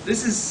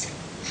 This is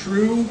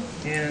true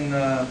in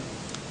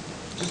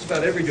just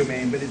about every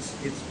domain, but it's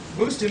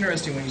most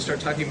interesting when you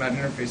start talking about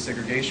interface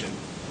segregation.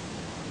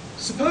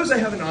 Suppose I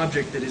have an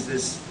object that is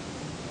this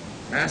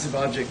massive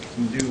object,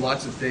 can do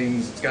lots of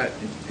things.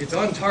 It's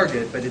on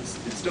target, but it's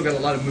still got a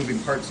lot of moving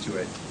parts to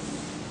it.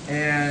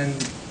 And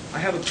I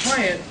have a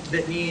client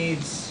that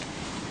needs,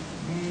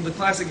 the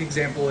classic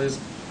example is,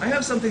 I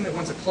have something that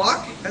wants a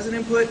clock as an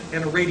input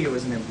and a radio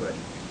as an input.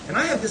 And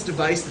I have this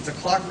device that's a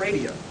clock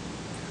radio.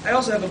 I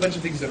also have a bunch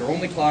of things that are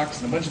only clocks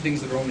and a bunch of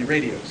things that are only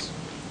radios.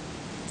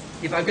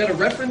 If I've got a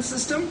reference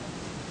system,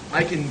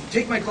 I can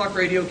take my clock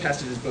radio,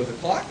 cast it as both a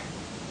clock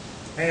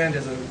and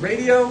as a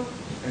radio,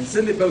 and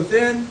send it both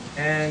in,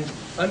 and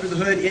under the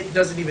hood, it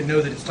doesn't even know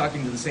that it's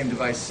talking to the same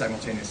device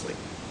simultaneously.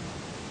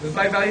 With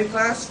by value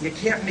class, you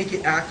can't make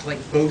it act like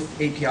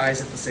both APIs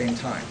at the same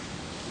time,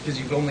 because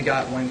you've only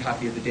got one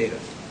copy of the data.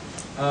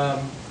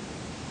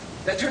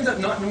 That turns out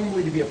not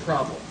normally to be a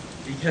problem,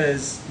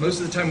 because most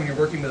of the time when you're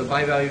working with a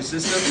by value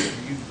system,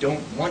 you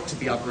don't want to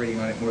be operating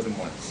on it more than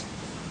once.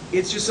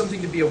 It's just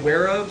something to be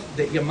aware of,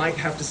 that you might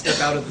have to step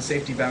out of the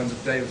safety bounds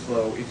of data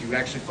flow if you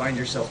actually find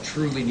yourself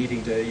truly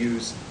needing to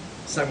use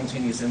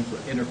simultaneous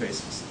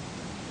interfaces.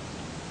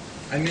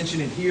 I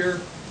mention it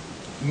here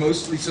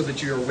mostly so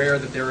that you're aware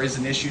that there is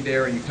an issue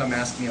there and you come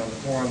ask me on the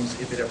forums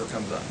if it ever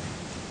comes up,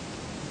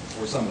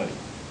 or somebody.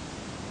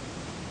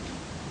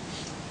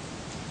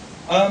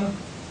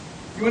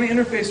 You want to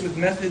interface with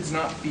methods,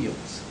 not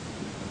fields.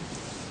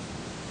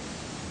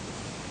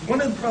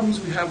 One of the problems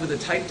we have with a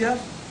type def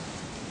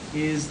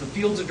is the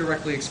fields are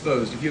directly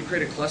exposed. If you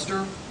create a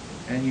cluster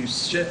and you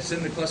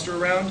send the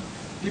cluster around,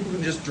 people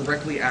can just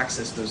directly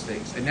access those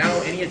things. And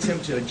now any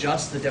attempt to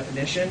adjust the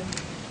definition,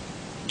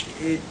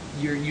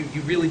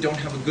 you really don't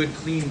have a good,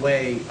 clean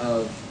way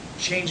of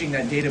changing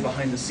that data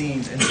behind the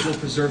scenes and still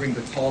preserving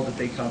the call that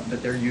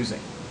they're using.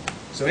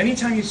 So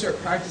anytime you start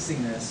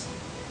practicing this,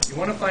 you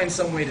want to find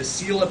some way to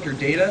seal up your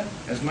data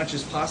as much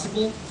as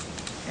possible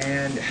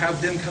and have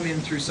them come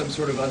in through some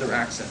sort of other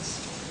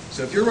access.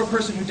 So if you're a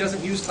person who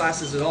doesn't use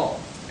classes at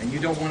all, and you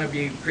don't want to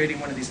be creating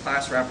one of these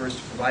class wrappers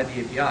to provide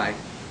the API,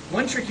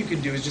 one trick you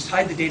can do is just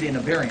hide the data in a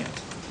variant.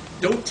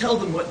 Don't tell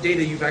them what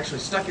data you've actually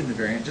stuck in the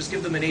variant. Just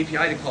give them an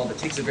API to call that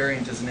takes a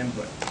variant as an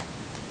input.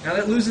 Now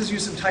that loses you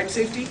some type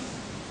safety,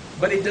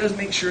 but it does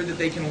make sure that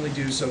they can only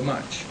do so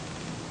much.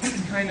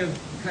 It's kind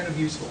of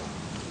useful.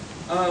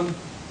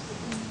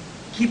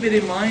 Keep it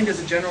in mind as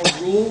a general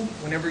rule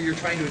whenever you're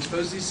trying to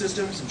expose these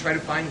systems, and try to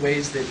find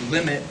ways that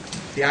limit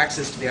the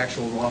access to the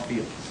actual raw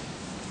fields.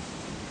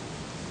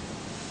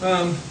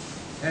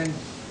 And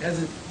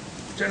as a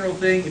general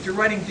thing, if you're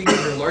writing things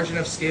that are large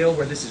enough scale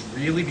where this is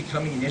really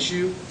becoming an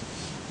issue,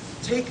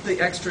 take the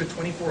extra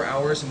 24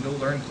 hours and go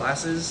learn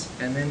classes,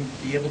 and then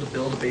be able to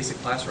build a basic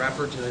class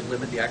wrapper to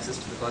limit the access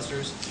to the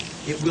clusters.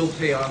 It will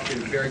pay off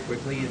very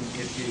quickly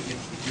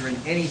if you're in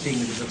anything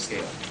that is of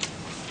scale.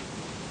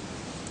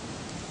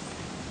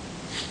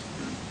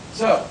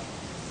 So,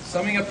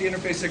 summing up the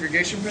interface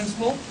segregation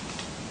principle,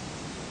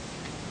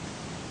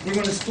 we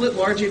want to split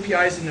large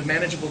APIs into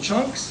manageable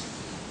chunks,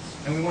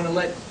 and we want to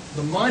let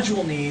the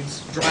module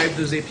needs drive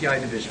those API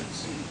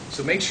divisions.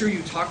 So make sure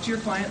you talk to your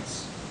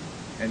clients,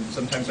 and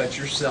sometimes that's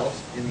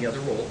yourself in the other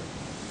role.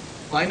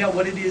 Find out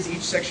what it is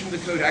each section of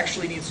the code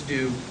actually needs to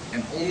do,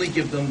 and only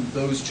give them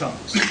those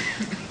chunks.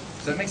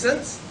 Does that make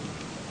sense?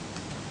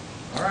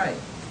 All right.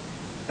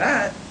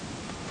 That,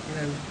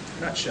 in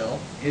a nutshell,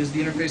 is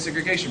the interface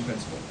segregation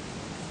principle.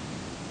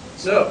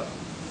 So,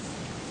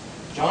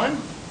 John,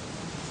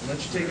 I'll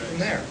let you take it from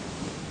there.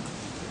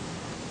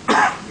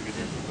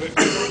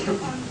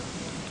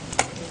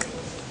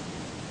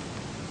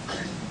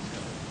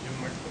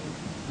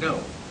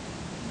 No.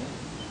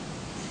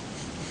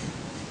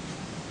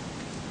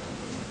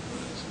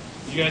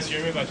 You guys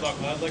hear me if I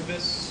talk loud like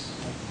this?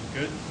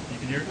 Good? You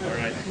can hear? All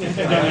right.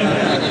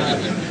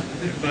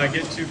 If I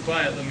get too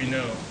quiet, let me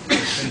know. I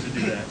tend to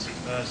do that.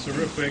 So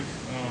real quick,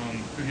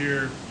 who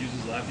here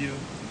uses LabVIEW?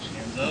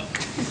 Hands up.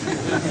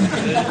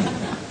 Good.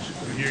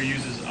 Who here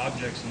uses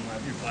objects in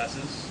LabVIEW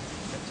classes?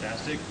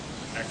 Fantastic.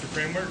 Actor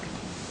framework?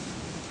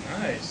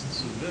 Nice.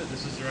 This is good.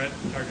 This is the right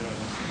target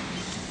audience.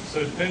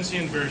 So dependency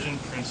inversion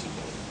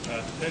principle.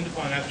 Depend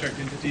upon abstract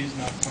entities,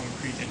 not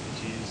concrete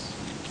entities.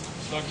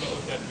 Let's talk about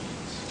what that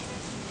means.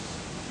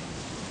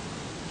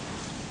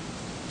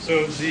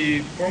 So the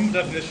formal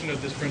definition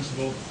of this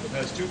principle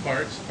has two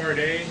parts. Part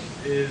A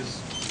is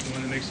the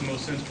one that makes the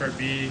most sense. Part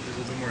B is a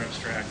little bit more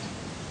abstract.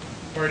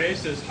 Part A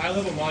says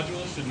high-level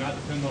modules should not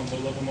depend on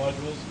low-level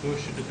modules. Both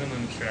should depend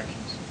on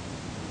abstractions.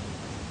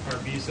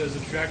 Part B says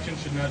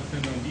abstractions should not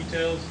depend on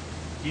details.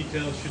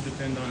 Details should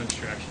depend on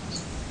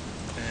abstractions.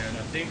 And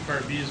I think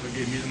Part B is what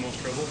gave me the most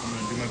trouble. I'm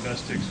going to do my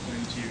best to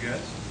explain it to you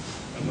guys.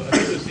 But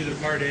I think it's either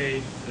Part A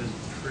is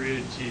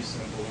pretty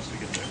simple once we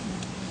get there.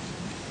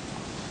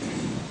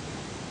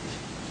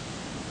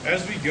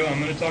 As we go, I'm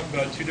going to talk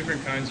about two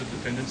different kinds of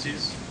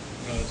dependencies.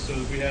 So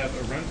we have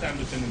a runtime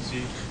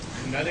dependency,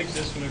 and that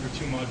exists whenever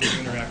two modules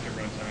interact at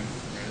runtime.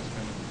 Right? It's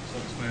kind of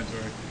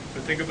self-explanatory.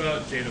 But think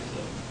about data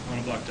flow on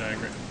a block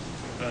diagram.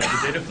 The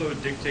data flow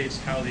dictates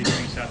how these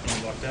things happen on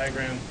a block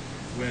diagram.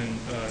 When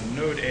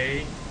node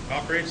A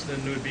operates,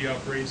 then node B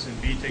operates,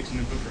 and B takes an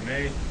input from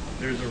A,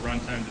 there's a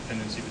runtime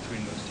dependency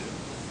between those two.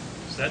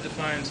 So that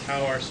defines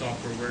how our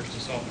software works to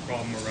solve the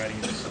problem we're writing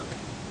in this.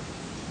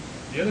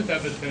 The other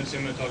type of dependency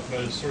I'm going to talk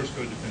about is source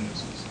code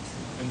dependencies.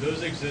 And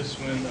those exist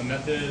when a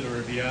method or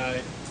a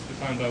VI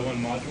defined by one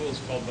module is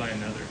called by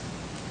another.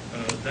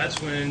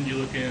 That's when you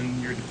look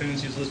in your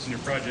dependencies list in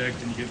your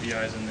project and you get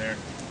VIs in there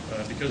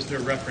because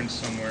they're referenced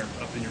somewhere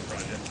up in your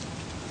project.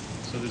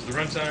 So there's the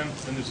runtime,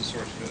 then there's the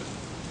source code.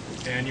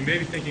 And you may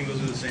be thinking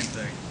those are the same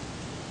thing.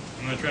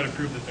 I'm going to try to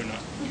prove that they're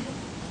not.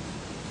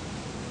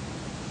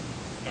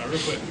 Real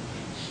quick,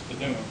 the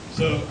demo.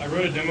 So I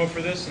wrote a demo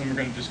for this, and we're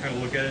going to just kind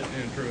of look at it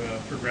and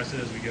progress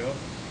it as we go.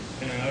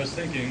 And I was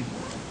thinking,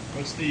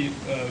 what's the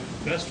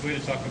best way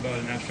to talk about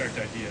an abstract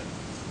idea?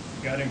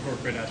 You got to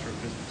incorporate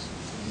astrophysics.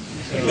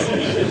 So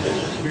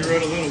we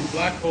wrote a little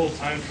black hole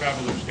time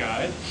traveler's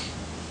guide.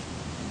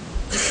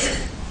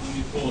 Let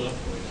me pull it up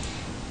for you.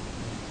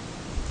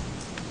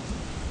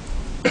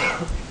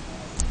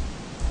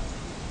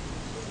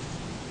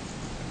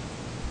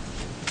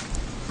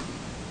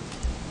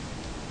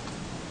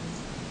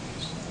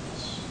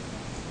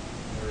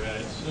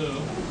 Alright, so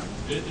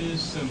it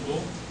is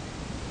simple.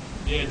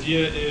 The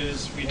idea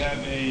is we have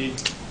a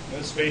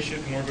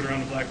spaceship in orbit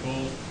around a black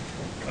hole.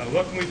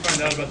 What can we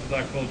find out about the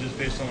black hole just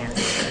based on our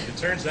orbit? It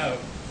turns out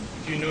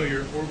if you know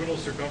your orbital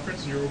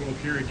circumference and your orbital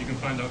period, you can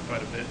find out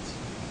quite a bit.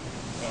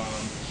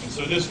 And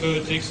so this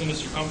code takes in the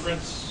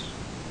circumference,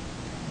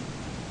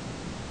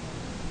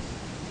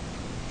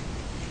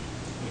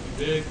 make it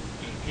big,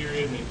 and a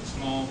period, make it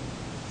small.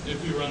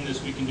 If we run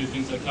this, we can do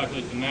things like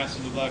calculate the mass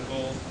of the black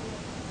hole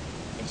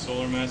and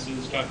solar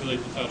masses,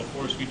 calculate the tidal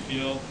force we'd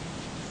feel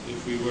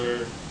if we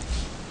were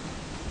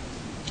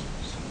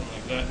something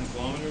like that in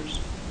kilometers.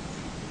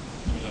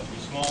 It would have to be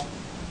small.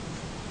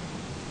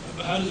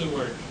 But how does it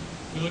work?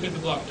 If we look at the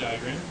block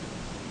diagram,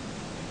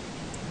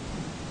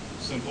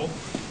 simple.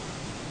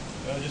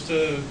 Just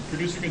a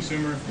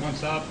producer-consumer. On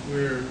top,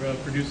 we're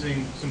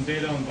producing some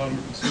data. On the bottom,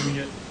 we're consuming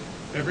it.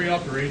 Every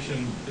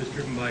operation is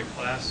driven by a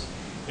class.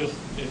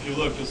 If you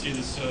look, you'll see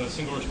this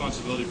single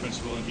responsibility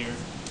principle in here.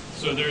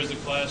 So there's a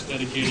class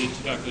dedicated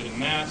to calculating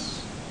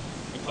mass,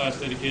 a class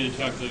dedicated to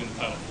calculating the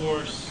tidal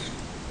force,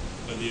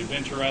 the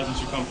event horizon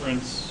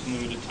circumference, and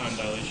limited time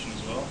dilation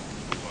as well.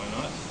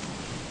 Why not?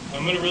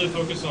 I'm going to really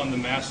focus on the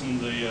mass and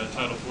the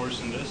tidal force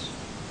in this,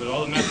 but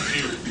all the math is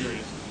here,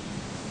 period.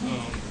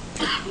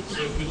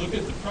 So if we look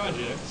at the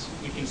projects,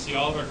 we can see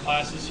all of our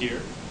classes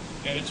here,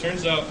 and it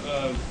turns out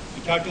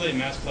the calculate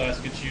mass class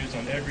gets used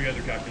on every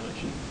other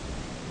calculation,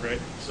 right?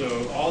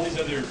 So all these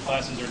other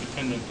classes are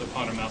dependent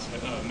upon a mass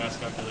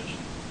calculation.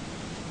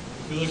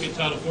 If we look at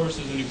tidal force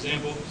as an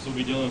example, so we'll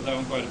be dealing with that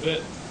one quite a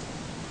bit.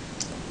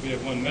 We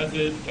have one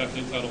method,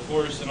 calculate tidal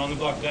force, and on the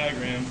block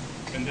diagram,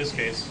 in this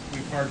case,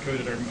 we've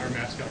hard-coded our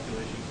mass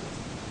calculation.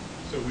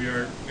 So we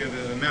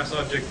have a mass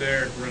object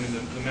there running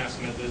the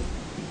mass method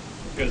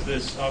because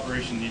this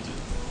operation needs it.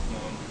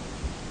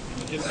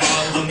 I'll hit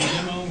pause on the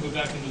demo, go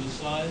back into the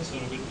slides so I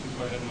don't get too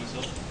far ahead of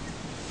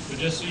myself. But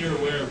just so you're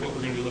aware of what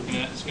we're going to be looking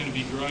at, it's going to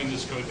be growing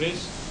this code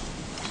base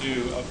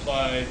to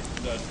apply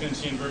the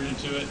dependency inversion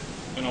to it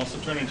and also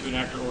turn it into an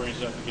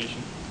actor-oriented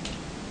application.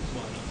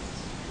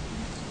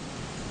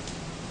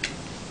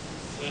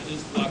 That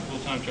is the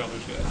Lockable Time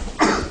Traveler's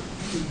Guide.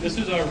 This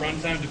is our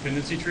runtime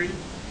dependency tree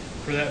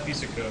for that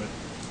piece of code.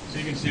 So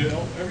you can see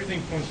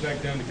everything points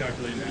back down to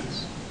calculate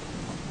mass.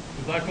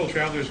 The Black Hole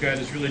Traveler's Guide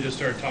is really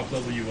just our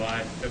top-level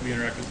UI that we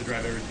interact with to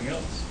drive everything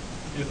else.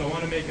 And if I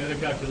want to make other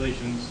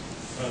calculations,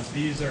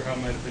 these are how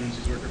my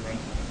dependencies work at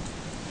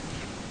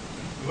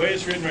runtime. The way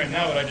it's written right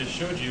now, what I just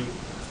showed you,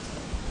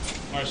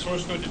 my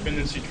source code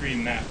dependency tree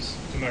maps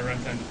to my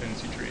runtime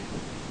dependency tree.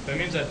 That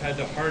means I've had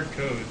to hard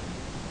code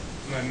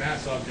my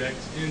mass object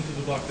into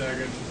the block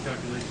diagrams with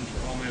calculations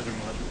for all my other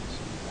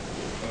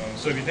modules.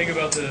 So if you think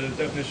about the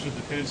definition of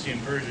dependency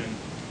inversion,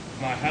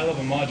 my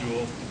high-level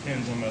module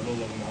depends on my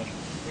low-level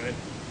module, right?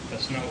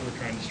 That's not what we're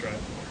trying to strive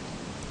for.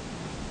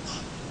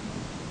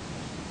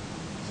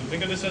 So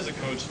think of this as a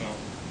code smell.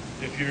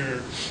 If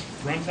your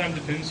runtime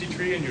dependency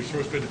tree and your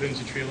source code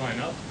dependency tree line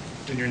up,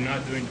 then you're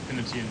not doing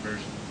dependency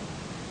inversion.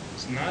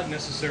 It's not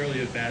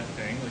necessarily a bad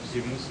thing, like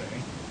Stephen was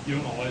saying. You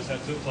don't always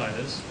have to apply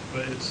this,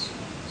 but it's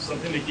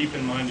something to keep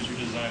in mind as you're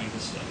designing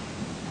this stuff.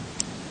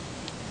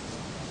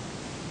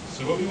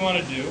 So what we want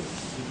to do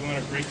is we want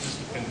to break this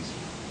dependency.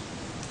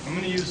 I'm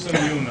going to use some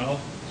UML,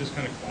 just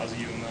kind of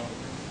quasi-UML.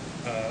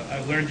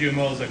 I've learned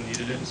UML as I've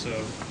needed it, so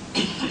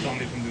tell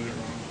me if I'm doing it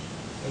wrong.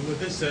 And what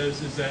this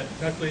says is that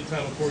calculate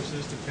tidal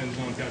forces depends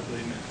on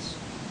calculate mass.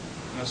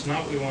 And that's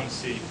not what we want to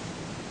see.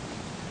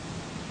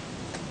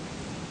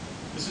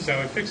 This is how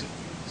I fix it.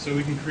 So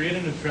we can create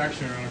an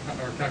abstraction around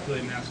our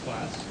calculate mass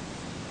class.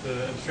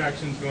 The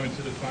abstraction is going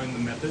to define the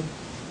method,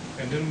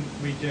 and then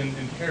we can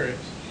inherit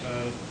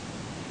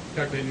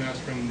calculate mass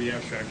from the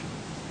abstraction.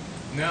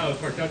 Now,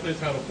 if our calculate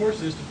tidal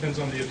forces depends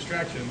on the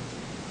abstraction,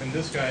 and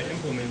this guy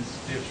implements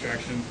the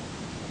abstraction,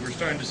 we're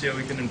starting to see how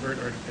we can invert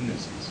our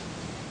dependencies.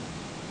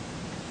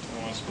 I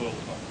don't want to spoil the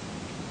fun.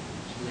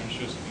 So we're going to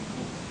show something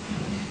cool.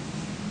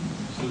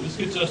 So this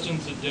gets us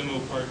into demo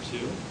part 2,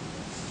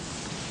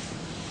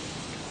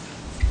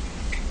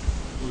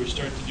 where we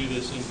start to do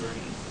this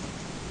inversion.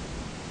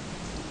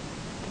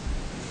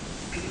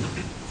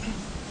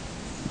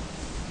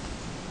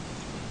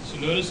 So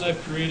notice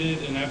I've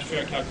created an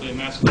abstract calculate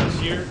mass class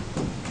here.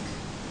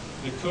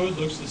 The code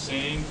looks the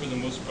same for the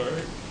most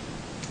part,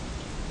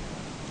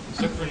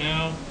 except for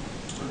now,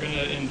 we're going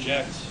to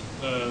inject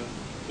the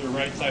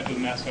right type of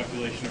mass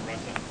calculation at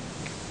runtime.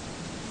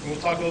 And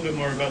we'll talk a little bit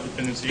more about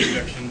dependency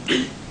injection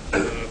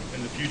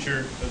in the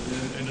future at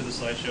the end of the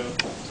slideshow,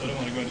 so I don't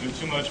want to go into it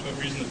too much, but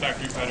we're using the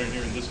factory pattern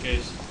here in this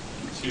case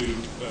to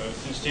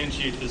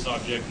instantiate this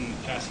object and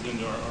pass it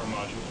into our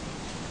module.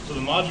 So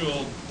the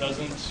module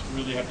doesn't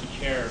really have to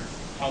care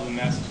how the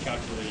mass is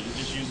calculated. It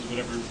just uses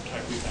whatever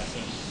type we pass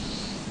in.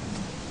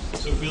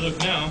 So if we look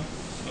now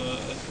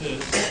at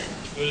this,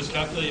 notice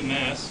calculate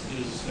mass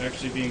is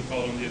actually being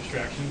called on the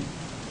abstraction.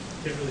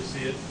 Can't really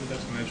see it, but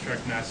that's my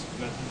abstract mass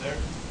method there,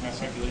 mass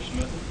calculation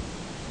method.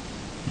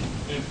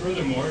 And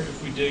furthermore,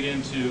 if we dig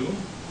into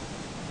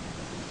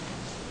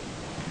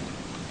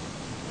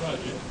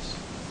projects,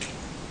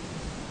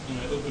 and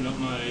I open up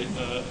my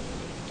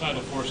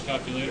tidal force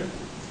calculator,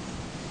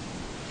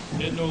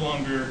 it no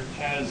longer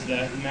has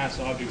that mass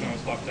object on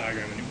its block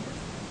diagram anymore.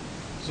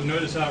 So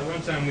notice how at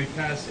runtime we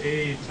pass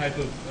a type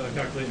of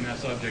calculate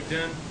mass object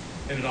in,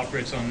 and it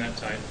operates on that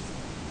type.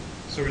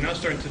 So we're now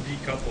starting to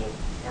decouple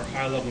our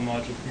high-level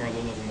module from our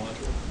low-level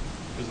module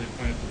because they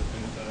pointed to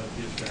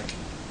the abstraction.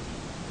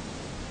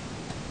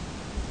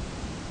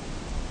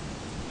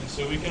 And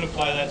so we can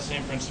apply that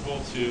same principle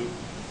to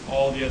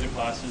all the other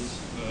classes,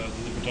 the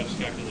different types of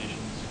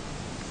calculations,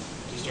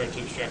 to start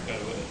to abstract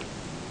that away.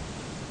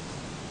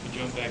 We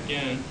jump back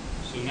in.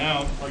 So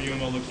now our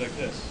UML looks like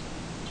this.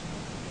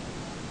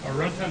 Our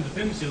runtime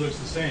dependency looks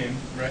the same,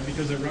 right?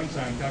 Because at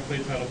runtime,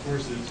 calculate tidal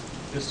forces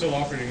is still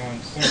operating on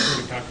some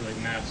sort of calculate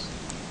mass.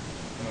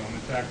 In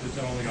fact, it's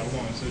only got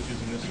one, so it's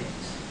using this one.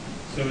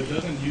 So it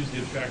doesn't use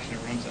the abstraction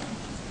at runtime.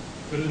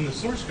 But in the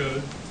source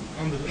code,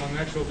 on the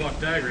actual block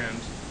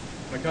diagrams,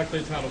 my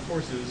calculate tidal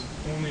forces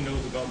only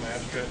knows about my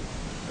abstract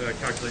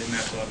calculate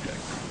mass object.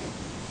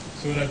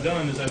 So what I've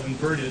done is I've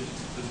inverted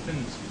the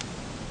dependency.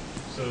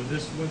 So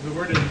this, the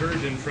word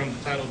inversion from the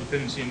title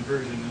dependency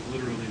inversion is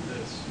literally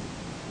this,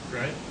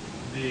 right?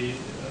 The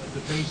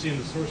dependency in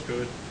the source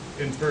code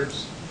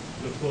inverts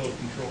the flow of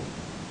control,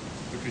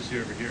 which we see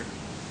over here.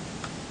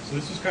 So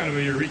this was kind of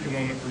a eureka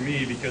moment for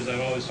me because I've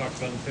always talked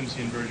about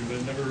dependency inversion, but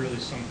it never really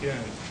sunk in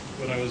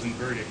what I was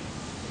inverting.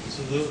 This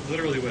is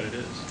literally what it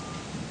is.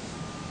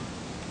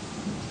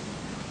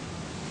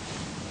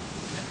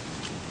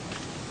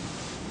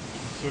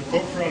 So a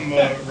quote from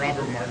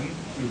Robert Martin,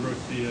 who wrote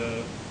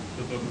the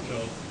book which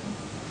I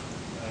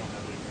don't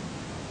have it anymore.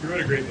 He wrote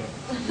a great book.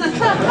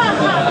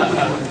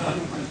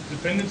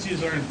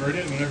 Dependencies are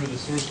inverted whenever the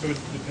source code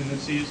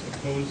dependencies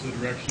oppose the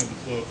direction of the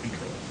flow of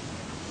control.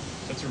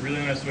 That's a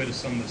really nice way to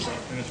sum this up,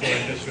 and it's what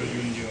I just showed you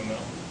in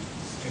UML.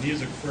 And he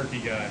is a quirky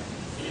guy.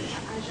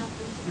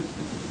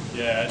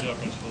 Yeah, Agile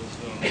principles.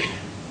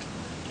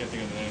 Can't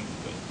think of the name.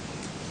 But.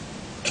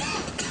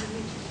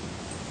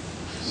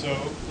 So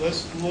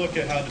let's look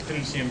at how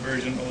dependency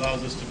inversion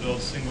allows us to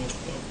build single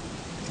flow.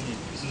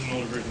 This is an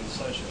older version of the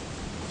slideshow.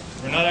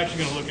 We're not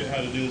actually going to look at how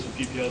to do this with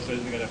PPL, so I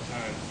didn't think I'd have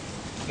time.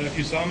 But if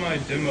you saw my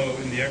demo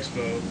in the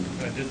expo,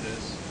 I did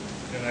this,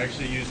 and I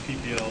actually used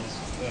PPLs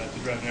to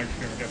drive an actor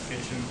framework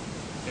application,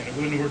 and it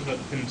wouldn't have worked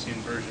without dependency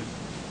inversion.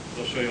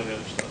 I'll show you all the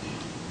other stuff.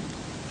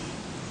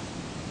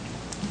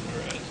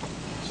 All right.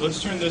 So let's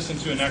turn this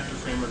into an actor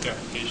framework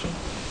application.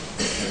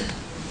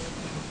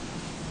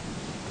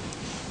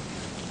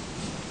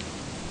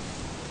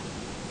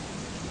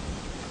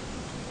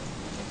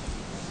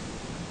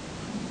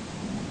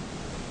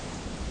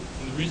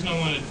 The reason I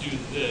want to do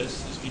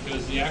this is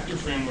because the actor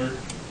framework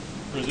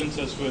presents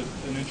us with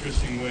an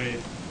interesting way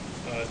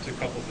to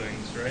couple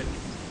things, right?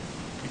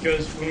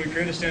 Because when we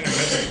create a standard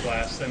message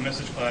class, that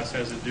message class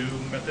has a do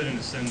method and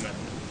a send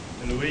method.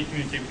 And the way you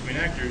communicate between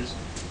actors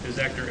is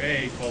actor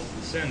A calls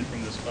the send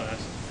from this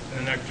class,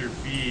 and then actor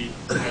B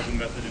has a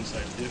method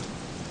inside do.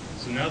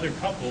 So now they're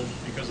coupled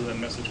because of that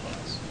message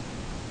class.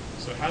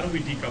 So how do we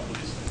decouple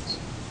these things?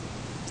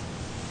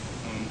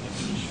 I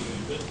can just show you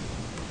a bit.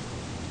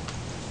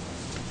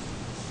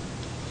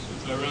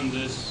 If I run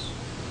this,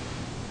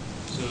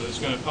 so it's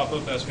going to pop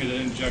up, ask me to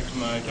inject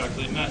my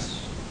calculate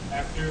mass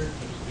actor.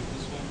 I just pick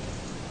this one.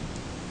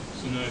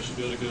 So now I should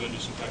be able to go and do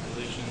some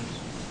calculations.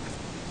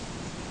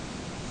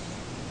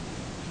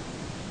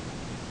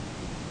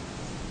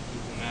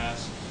 Google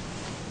mass.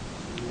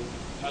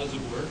 How does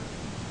it work?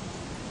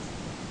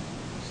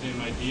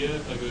 Same idea.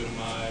 If I go to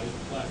my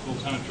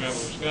full-time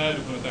traveler's guide,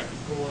 open up actor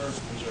core,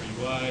 there's our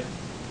UI.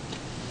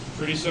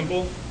 Pretty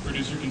simple.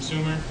 Producer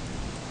consumer.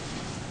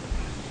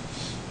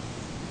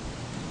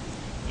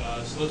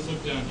 So let's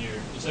look down here.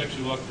 Let's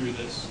actually walk through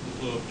this, the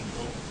flow of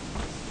control.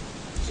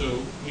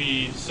 So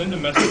we send a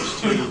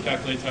message to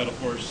calculate tidal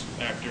force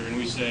actor, and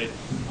we say,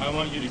 I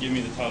want you to give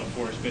me the tidal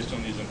force based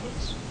on these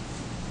inputs.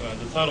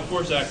 The tidal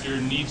force actor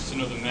needs to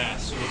know the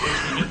mass. So the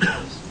first thing it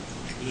does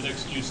is it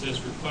executes this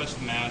request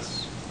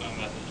mass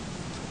method.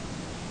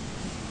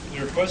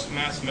 The request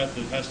mass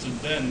method has to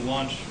then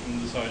launch, and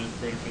this is how I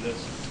just wrote it for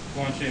this,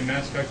 launch a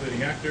mass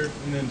calculating actor,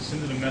 and then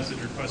send it a message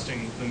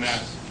requesting the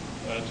mass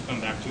to come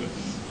back to it.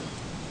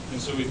 And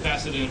so we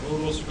pass it in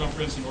orbital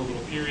circumference and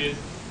orbital period.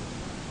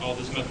 All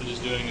this method is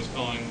doing is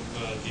calling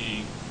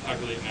the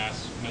calculate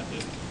mass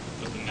method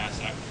of the mass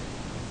actor.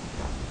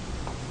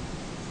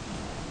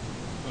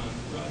 Fun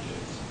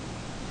project.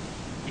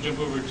 We jump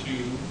over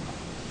to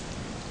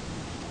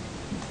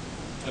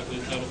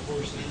calculate tidal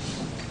forces,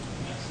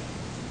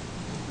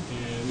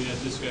 and we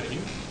have this guy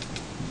here.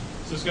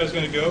 So this guy's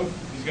going to go,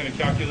 he's going to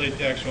calculate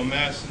the actual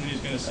mass, and then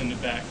he's going to send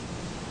it back.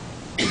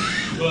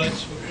 But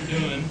what we're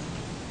doing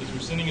is we're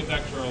sending it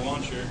back to our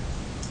launcher.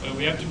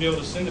 We have to be able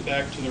to send it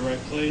back to the right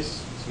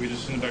place, so we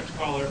just send it back to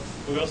caller.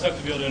 But we also have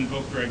to be able to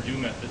invoke the right do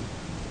method.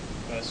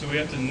 So we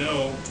have to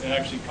know and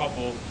actually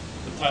couple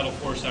the tidal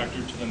force actor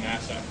to the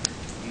mass actor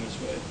in this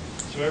way.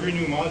 So every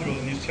new module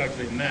that needs to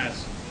calculate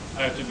mass,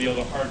 I have to be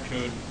able to hard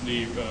code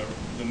the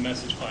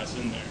message class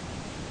in there.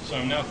 So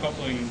I'm now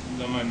coupling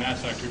my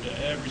mass actor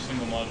to every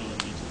single module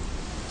that needs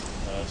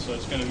it. So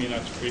it's going to mean I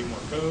have to create more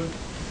code,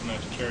 and I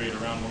have to carry it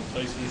around more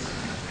places.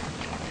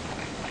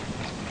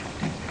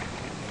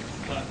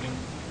 Clapping.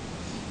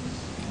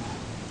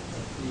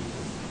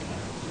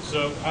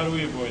 So how do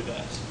we avoid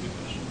that? Good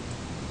question.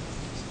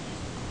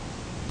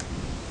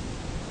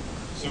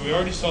 So we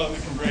already saw that we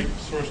can break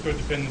source code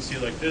dependency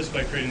like this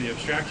by creating the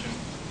abstraction.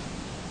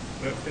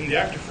 But in the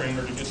actor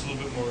framework, it gets a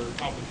little bit more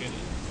complicated.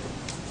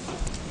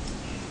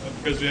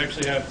 Because we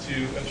actually have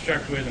to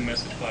abstract away the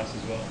message class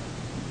as well.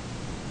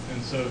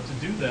 And so to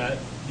do that,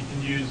 you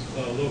can use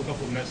low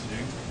coupled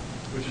messaging,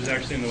 which is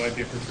actually in the white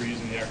paper for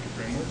using the actor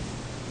framework.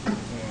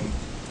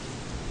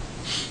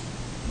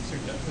 These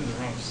are definitely the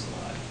wrong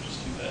slide.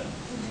 Just do that.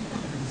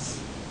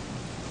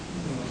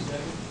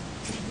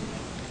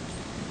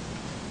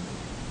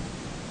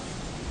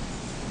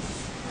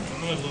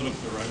 I'm going to load up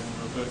the right one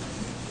real quick.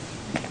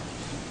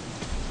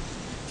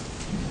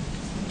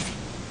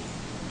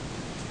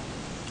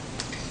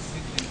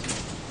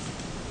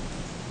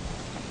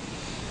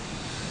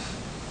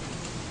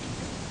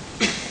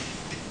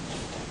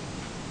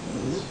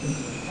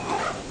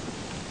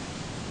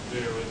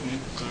 Bear with me.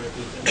 Sorry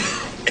for the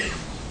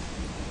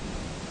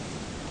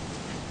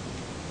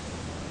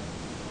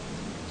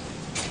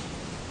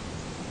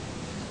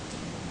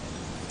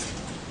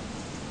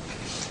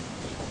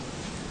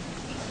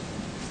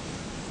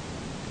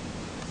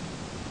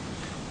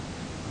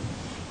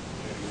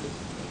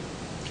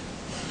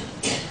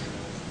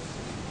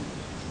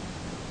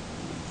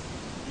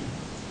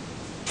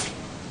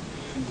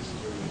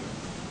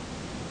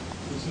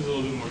This is a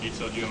little bit more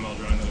detailed UML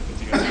drawing that I put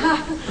together.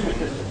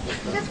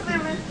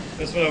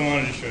 That's what I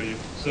wanted to show you.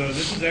 So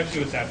this is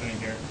actually what's happening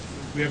here.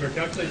 We have our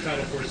calculate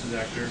title forces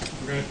actor.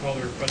 We're going to call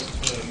the request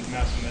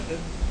mass method.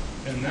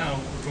 And now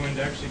we're going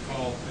to actually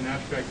call an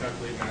abstract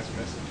calculate mass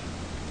message.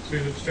 So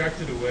we've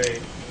abstracted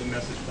away the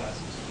message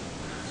classes.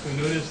 So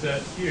notice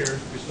that here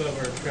we still have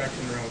our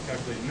abstraction around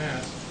calculate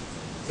mass,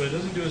 but it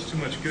doesn't do us too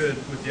much good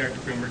with the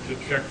actor framework to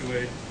abstract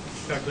away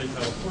calculate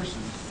title forces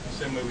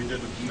the same way we did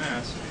with the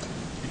mass,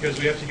 because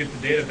we have to get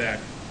the data back.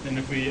 And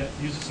if we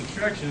use this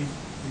abstraction,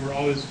 we're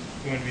always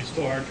going to be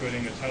still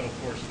hard-coding a title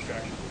force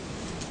abstraction.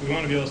 We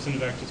want to be able to send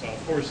it back to title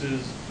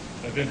forces,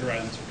 event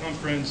horizon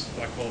circumference,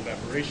 black hole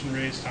evaporation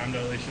rates, time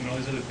dilation, all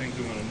these other things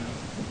we want to know.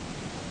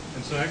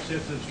 And so I actually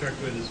have to abstract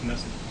away this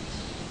message.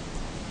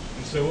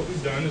 And so what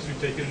we've done is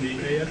we've taken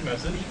the AF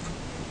message,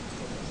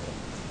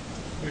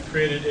 we've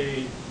created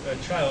a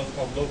child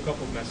called low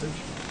coupled message.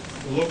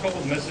 The low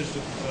coupled message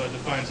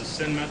defines a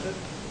send method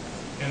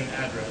and an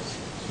address.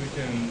 So we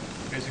can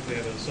basically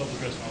have a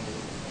self-addressed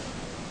envelope.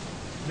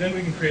 Then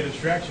we can create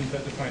abstractions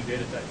that define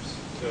data types.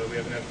 So we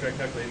have an abstract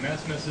calculate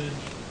mass message.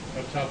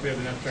 Up top we have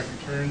an abstract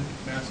return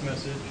mass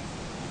message.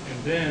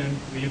 And then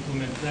we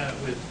implement that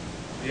with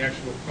the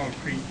actual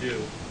concrete do.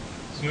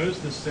 So notice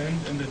the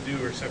send and the do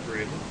are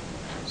separated.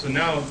 So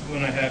now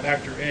when I have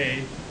actor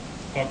A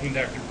talking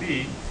to actor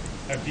B,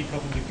 I've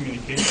decoupled the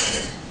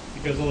communication.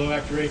 Because although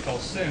actor A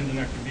calls send and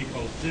actor B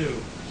calls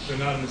do, they're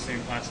not in the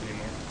same class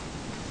anymore.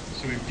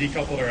 So we've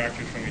decoupled our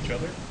actors from each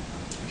other,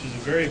 which is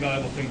a very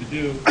valuable thing to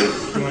do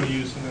if you want to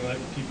use something like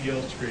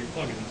PPLs to create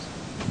plugins.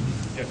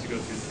 You have to go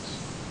through this.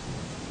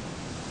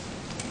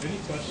 Any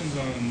questions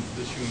on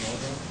this UML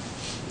draw?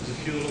 There's a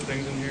few little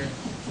things in here,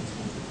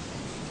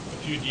 a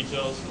few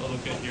details I'll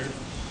look at here.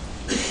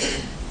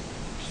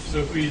 So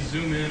if we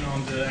zoom in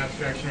on the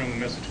abstraction around the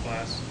message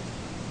class,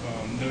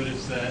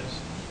 notice that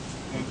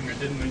one thing I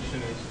didn't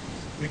mention is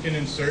we can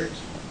insert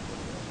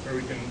or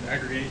we can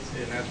aggregate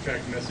an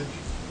abstract message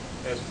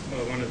as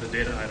one of the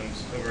data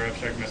items of our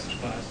abstract message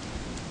class.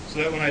 So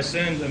that when I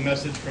send a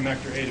message from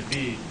actor A to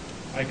B,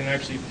 I can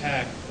actually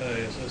pack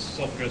a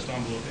self-addressed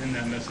envelope in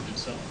that message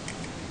itself.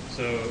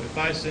 So if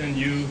I send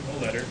you a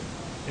letter,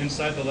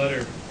 inside the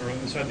letter, or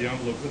inside the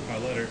envelope with my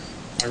letter,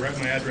 I write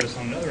my address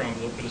on another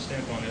envelope, put a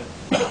stamp on it,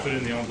 put it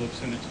in the envelope,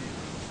 send it to you.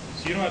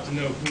 So you don't have to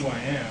know who I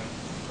am,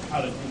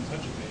 how to get in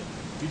touch with me.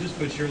 You just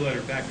put your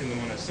letter back in the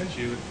one I sent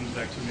you, it comes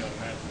back to me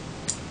automatically.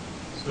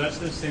 So that's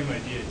the same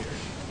idea here.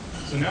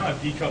 So now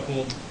I've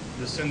decoupled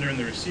the sender and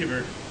the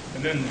receiver,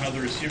 and then how the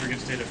receiver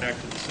gets data back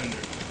to the sender.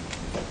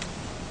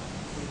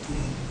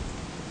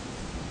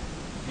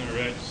 All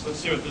right, so let's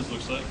see what this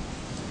looks like.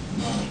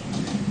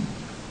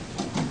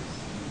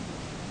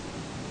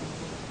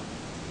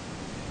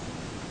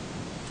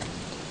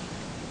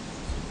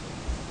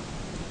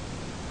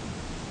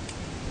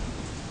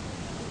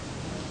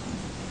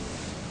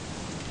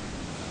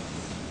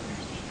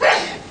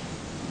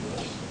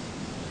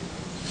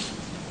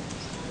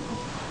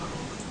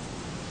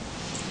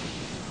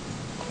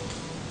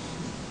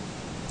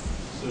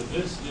 So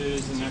this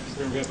is an active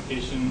framework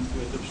application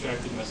with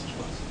abstracted message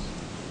classes.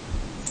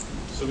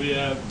 So we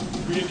have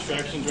three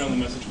abstractions around the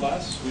message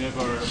class. We have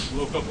our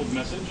low coupled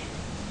message.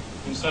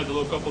 Inside the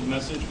low coupled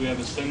message, we have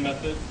a send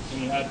method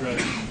and an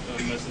address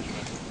message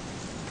method.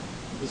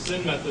 The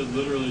send method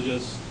literally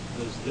just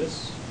does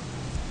this.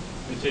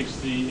 It takes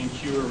the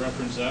enqueuer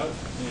reference out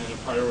and a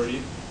priority,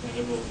 and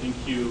it will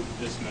enqueue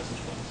this message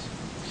class.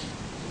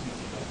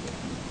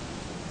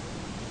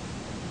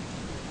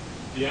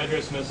 The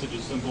address message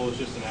is simple, it's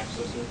just an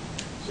accessor.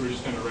 So we're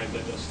just going to write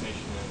that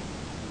destination in.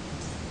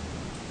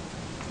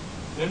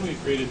 Then we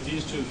created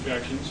these two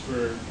abstractions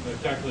for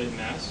calculate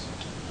mass.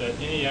 that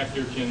any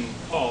actor can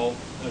call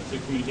to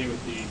communicate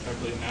with the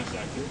calculate mass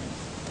actor,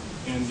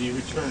 and the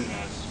return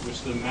mass,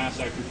 which the mass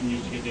actor can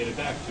use to get data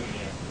back to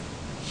any actor.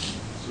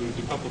 So we've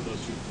decoupled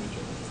those two from each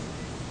other.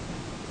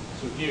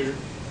 So here,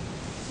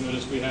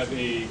 notice we have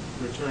a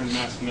return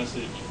mass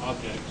message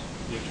object,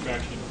 the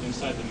abstraction,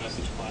 inside the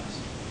message class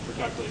for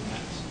calculate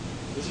mass.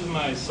 This is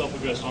my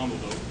self-addressed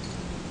envelope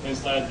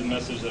inside the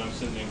message that I'm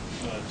sending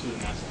to the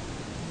mass actor.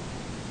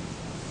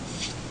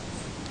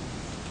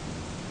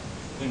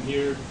 And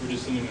here, we're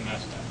just sending the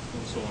mass back,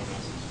 the solar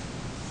masses.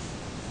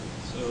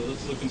 So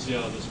let's look and see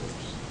how this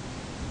works.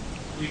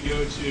 We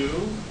go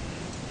to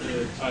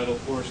the title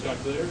force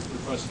calculator,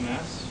 request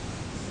mass.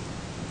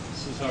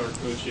 This is how our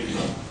code shapes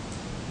up.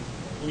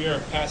 We are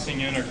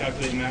passing in our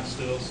calculate mass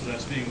still, so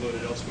that's being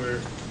loaded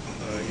elsewhere,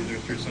 either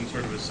through some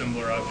sort of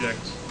assembler object,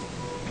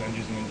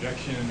 using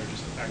injection, or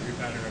just a factory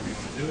pattern, however you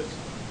want to do it.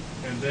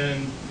 And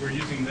then we're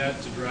using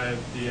that to drive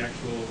the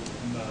actual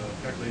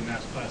calculate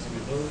mass class that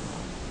we load.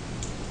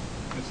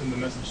 It's in the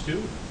message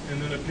too,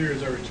 and then up here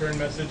is our return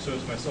message, so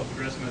it's my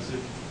self-addressed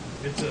message.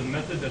 It's a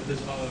method that this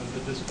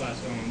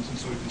class owns, and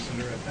so we can send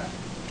it right back.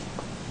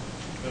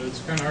 But it's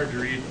kind of hard to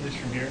read, at least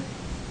from here.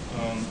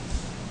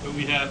 But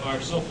we have our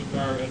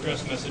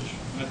address message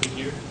method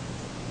here.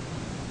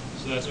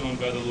 So that's owned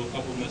by the little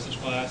coupled message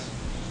class.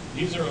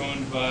 These are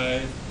owned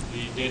by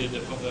the data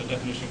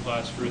definition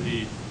class for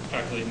the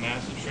calculate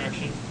mass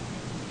abstraction.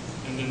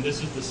 And then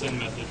this is the send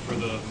method for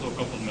the little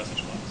coupled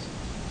message class.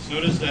 So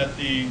notice that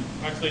the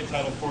calculate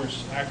title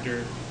force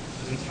actor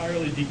is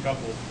entirely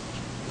decoupled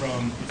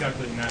from the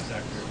calculate mass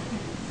actor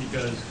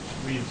because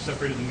we've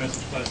separated the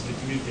message class to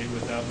communicate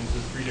with out into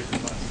 3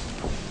 different classes.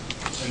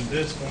 And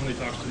this only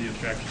talks to the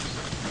abstractions,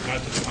 not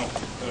to the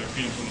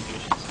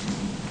pre-implementations.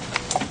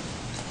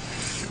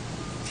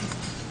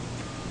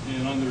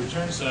 And on the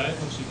return side,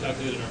 once we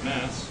calculated our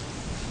mass,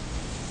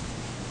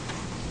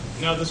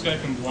 now this guy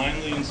can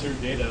blindly insert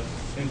data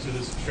into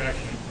this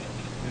abstraction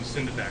and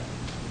send it back.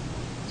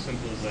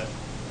 Simple as that.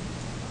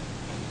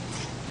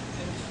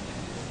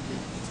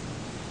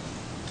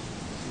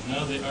 So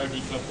now they are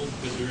decoupled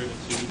because we were able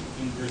to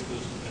invert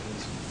those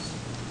dependencies.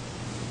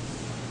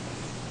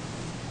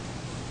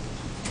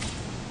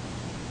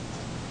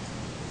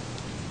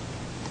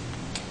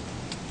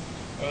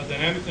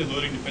 Dynamically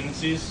loading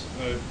dependencies.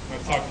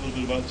 I've talked a little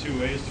bit about 2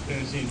 ways,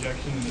 dependency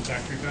injection and the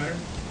factory pattern.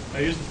 I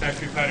use the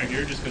factory pattern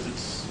here just because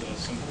it's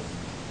simple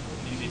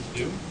and easy to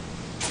do.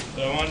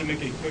 But I wanted to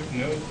make a quick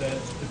note that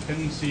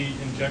dependency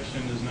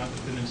injection is not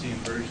dependency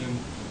inversion.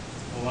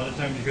 A lot of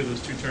times you hear those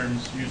 2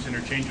 terms used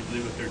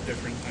interchangeably with their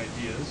different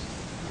ideas.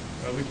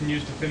 We can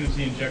use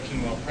dependency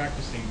injection while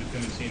practicing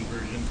dependency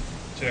inversion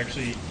to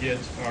actually get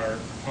our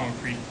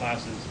concrete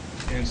classes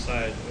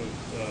inside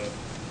of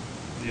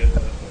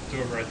to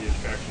override the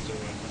abstractions at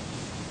runtime.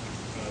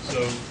 So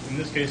in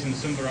this case, an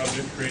assembler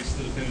object creates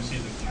the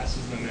dependencies and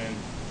passes them in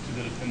to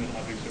the dependent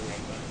objects at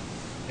runtime.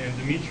 And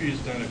Dimitri has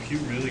done a few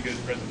really good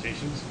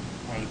presentations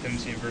on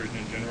dependency inversion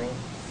in general.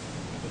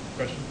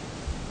 Question?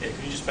 Yeah,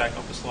 can you just back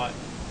up the slide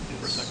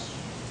for a second?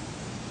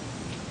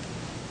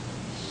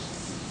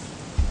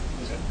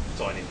 Okay. That's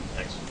all I need.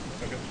 Thanks.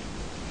 Okay.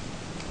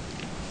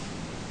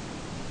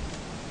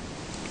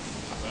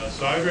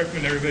 So I would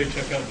recommend everybody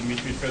check out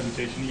Dimitri's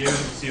presentation. He gave it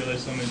at the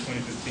CLA Summit in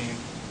 2015,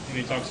 and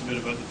he talks a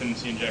bit about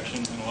dependency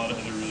injection and a lot of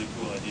other really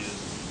cool ideas.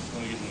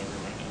 Let me get in the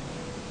room right now.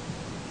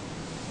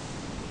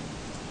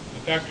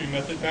 The factory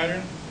method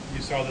pattern,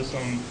 you saw this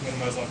on one of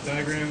my block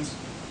diagrams.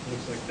 It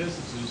looks like this.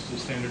 It's just a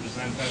standard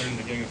design pattern,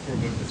 the Gang of 4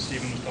 book that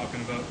Stephen was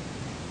talking about.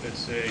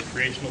 It's a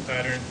creational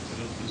pattern.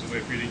 So this is a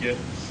way for you to get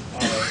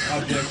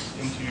objects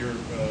into your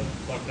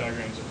block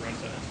diagrams at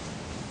runtime.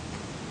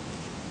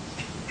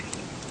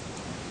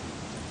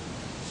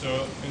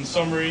 So in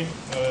summary,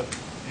 the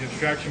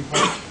abstraction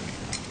part,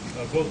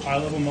 both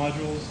high-level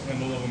modules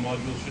and low-level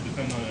modules should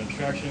depend on an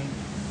abstraction.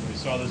 We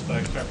saw this by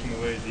extracting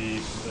away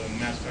the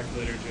mass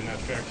calculator to an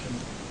abstraction.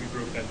 We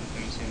broke that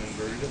dependency and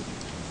inverted it.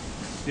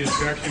 The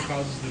abstraction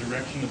causes the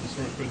direction of the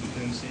source code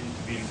dependency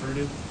to be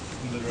inverted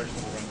in the direction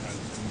of the runtime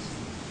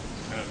dependency.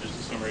 Kind of just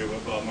a summary of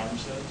what Bob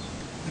Martin says.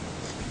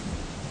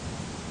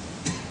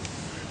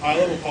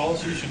 High-level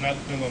policy should not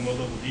depend on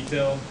low-level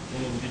detail.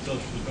 Low-level detail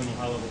should depend on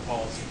high-level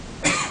policy.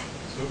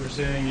 So what we're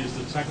saying is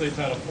the calculate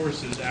title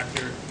forces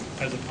actor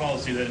has a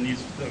policy that it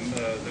needs the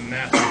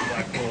mass of the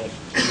black hole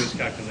to do its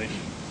calculation.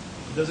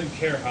 It doesn't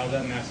care how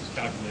that mass is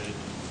calculated,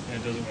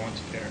 and it doesn't want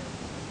to care.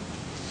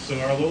 So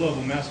our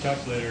low-level mass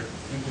calculator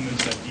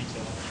implements that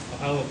detail. A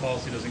high-level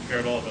policy doesn't care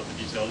at all about the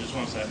detail. It just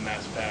wants that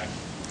mass back,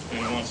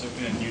 and it wants it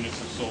in units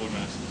of solar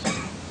masses.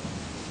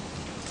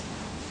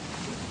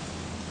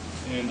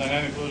 And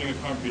dynamic loading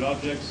of concrete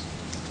objects.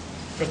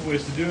 A couple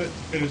ways to do it: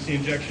 dependency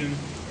injection,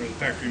 or the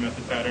factory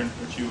method pattern,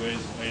 or 2 ways.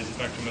 I use the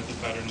factory method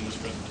pattern in this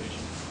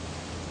presentation.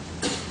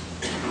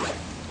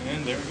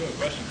 And there we go,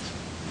 questions?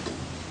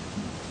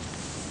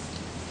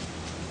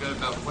 We've got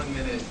about 1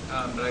 minute,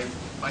 but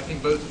I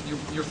think both,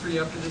 you're free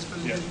after this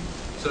presentation?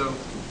 Yeah. So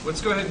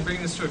let's go ahead and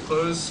bring this to a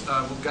close.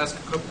 We'll ask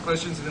a couple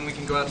questions, and then we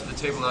can go out to the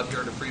table out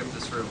here to free up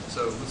this room.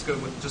 So let's go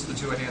with just the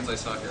two hands I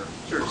saw here.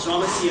 Sure. So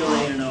I'm a CLA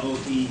and an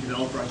OOP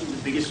developer. I think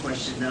the biggest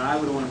question that I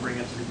would want to bring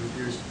up to the group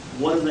here is,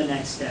 what are the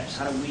next steps?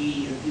 How do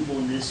we, the people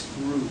in this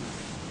group,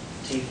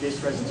 take this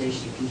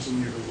presentation and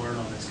continue to learn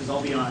on this? Because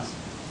I'll be honest,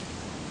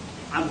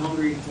 I'm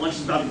hungry. Lunch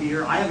is about to be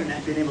here. I haven't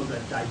been able to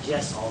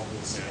digest all of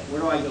this.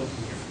 Where do I go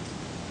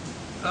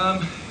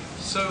from here?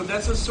 So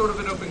that's a sort of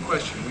an open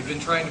question. We've been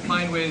trying to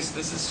find ways.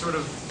 This is sort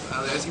of,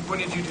 as he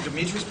pointed you to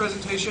Dimitri's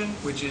presentation,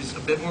 which is a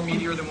bit more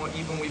meatier than what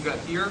even we've got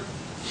here.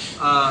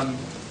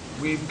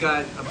 We've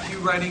got a few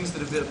writings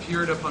that have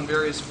appeared up on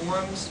various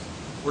forums.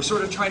 We're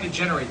sort of trying to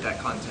generate that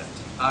content.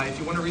 If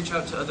you want to reach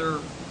out to other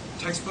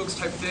textbooks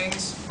type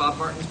things, Bob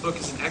Martin's book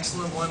is an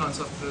excellent one on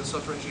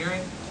software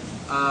engineering.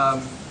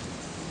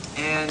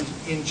 And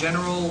in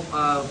general,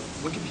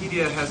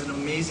 Wikipedia has an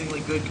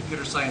amazingly good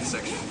computer science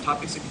section.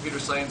 Topics in computer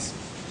science,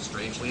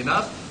 strangely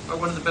enough, are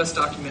one of the best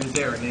documented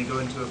there, and they go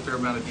into a fair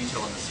amount of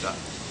detail on this stuff.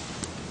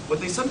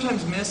 What they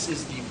sometimes miss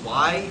is the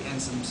why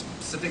and some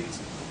specific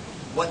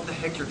what the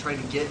heck you're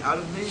trying to get out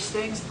of these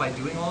things by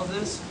doing all of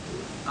this.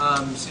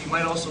 So you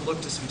might also look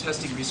to some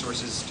testing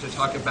resources to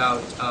talk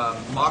about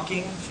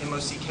mocking,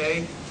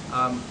 M-O-C-K,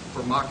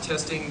 for mock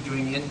testing,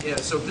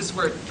 so this is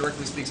where it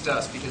directly speaks to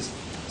us, because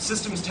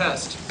systems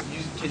test,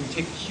 you can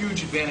take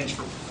huge advantage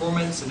for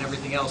performance and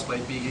everything else by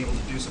being able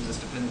to do some of this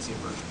dependency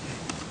inversion.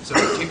 So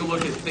take a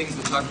look at things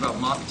that talk about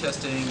mock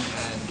testing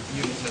and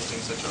unit testing,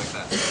 such like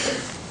that.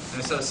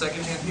 And I saw a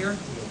second hand here.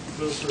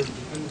 So for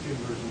dependency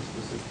inversion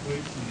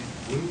specifically,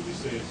 wouldn't you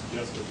say it's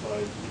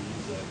justified to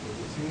use that? Because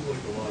it seems like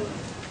a lot of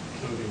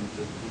coding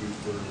to do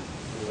for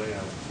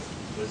layout.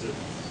 Is it?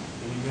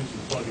 And you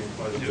mentioned plugging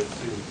quite a bit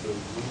too. So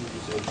wouldn't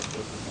you say it's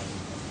justified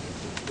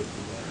to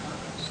do that?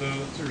 So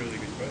that's a really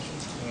good question.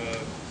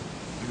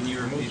 Can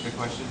you repeat the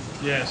question?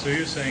 Yeah, so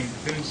you're saying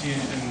dependency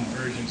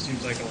inversion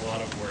seems like a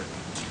lot of work.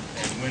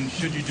 And when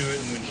should you do it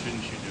and when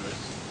shouldn't you do it?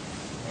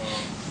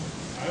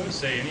 I would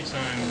say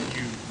anytime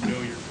you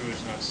know your code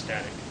is not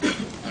static,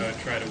 I would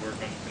try to work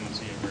on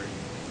dependency inversion.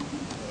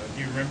 If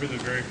you remember the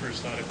very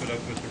first slide I put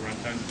up with the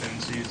runtime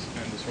dependencies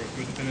and the source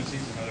code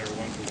dependencies and how they're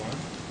one-to-one,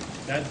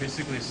 that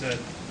basically said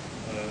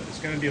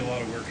it's going to be a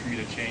lot of work for me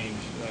to change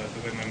the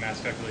way my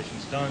math calculation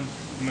is done.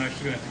 I'm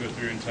actually going to have to go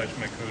through and touch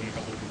my code in a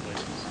couple of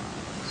different places.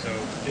 So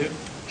if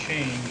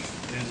change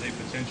is a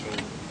potential,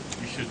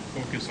 you should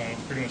focus on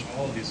pretty much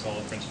all of these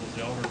solid principles.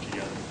 They all work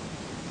together.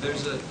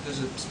 There's a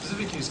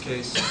specific use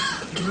case.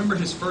 You remember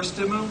his first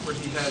demo where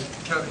he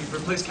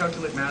replaced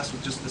calculate mass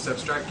with just this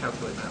abstract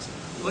calculate mass.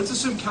 Let's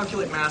assume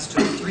calculate mass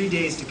took 3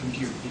 days to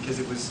compute because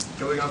it was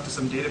going off to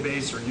some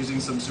database or using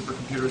some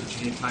supercomputer that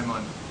you need time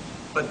on.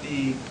 But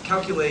the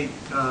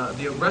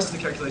rest of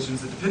the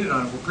calculations that depended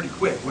on it were pretty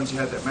quick once you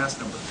had that mass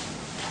number.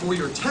 For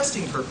your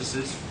testing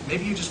purposes,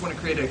 maybe you just want to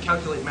create a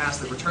calculate mass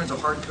that returns a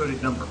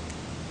hard-coded number.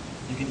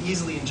 You can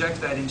easily inject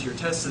that into your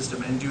test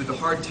system and do the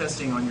hard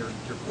testing on your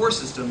core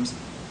systems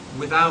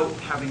without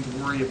having to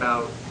worry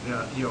about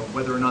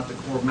whether or not the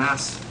core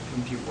mass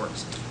compute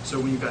works. So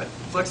when you've got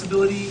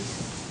flexibility,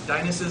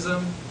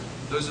 dynamism,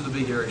 those are the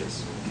big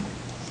areas.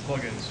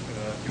 Plugins.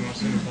 If you want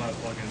to single file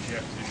plugins, you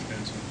have to do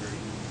dependency inversion.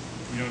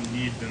 You don't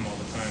need them all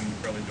the time. You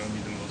probably don't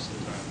need them most of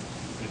the time.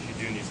 But if you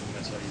do need them,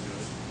 that's how you do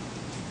it.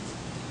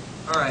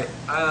 All right.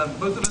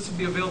 Both of us will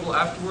be available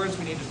afterwards.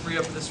 We need to free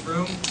up this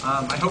room.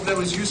 I hope that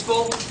was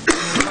useful.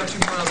 We'll talk to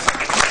you more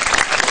outside.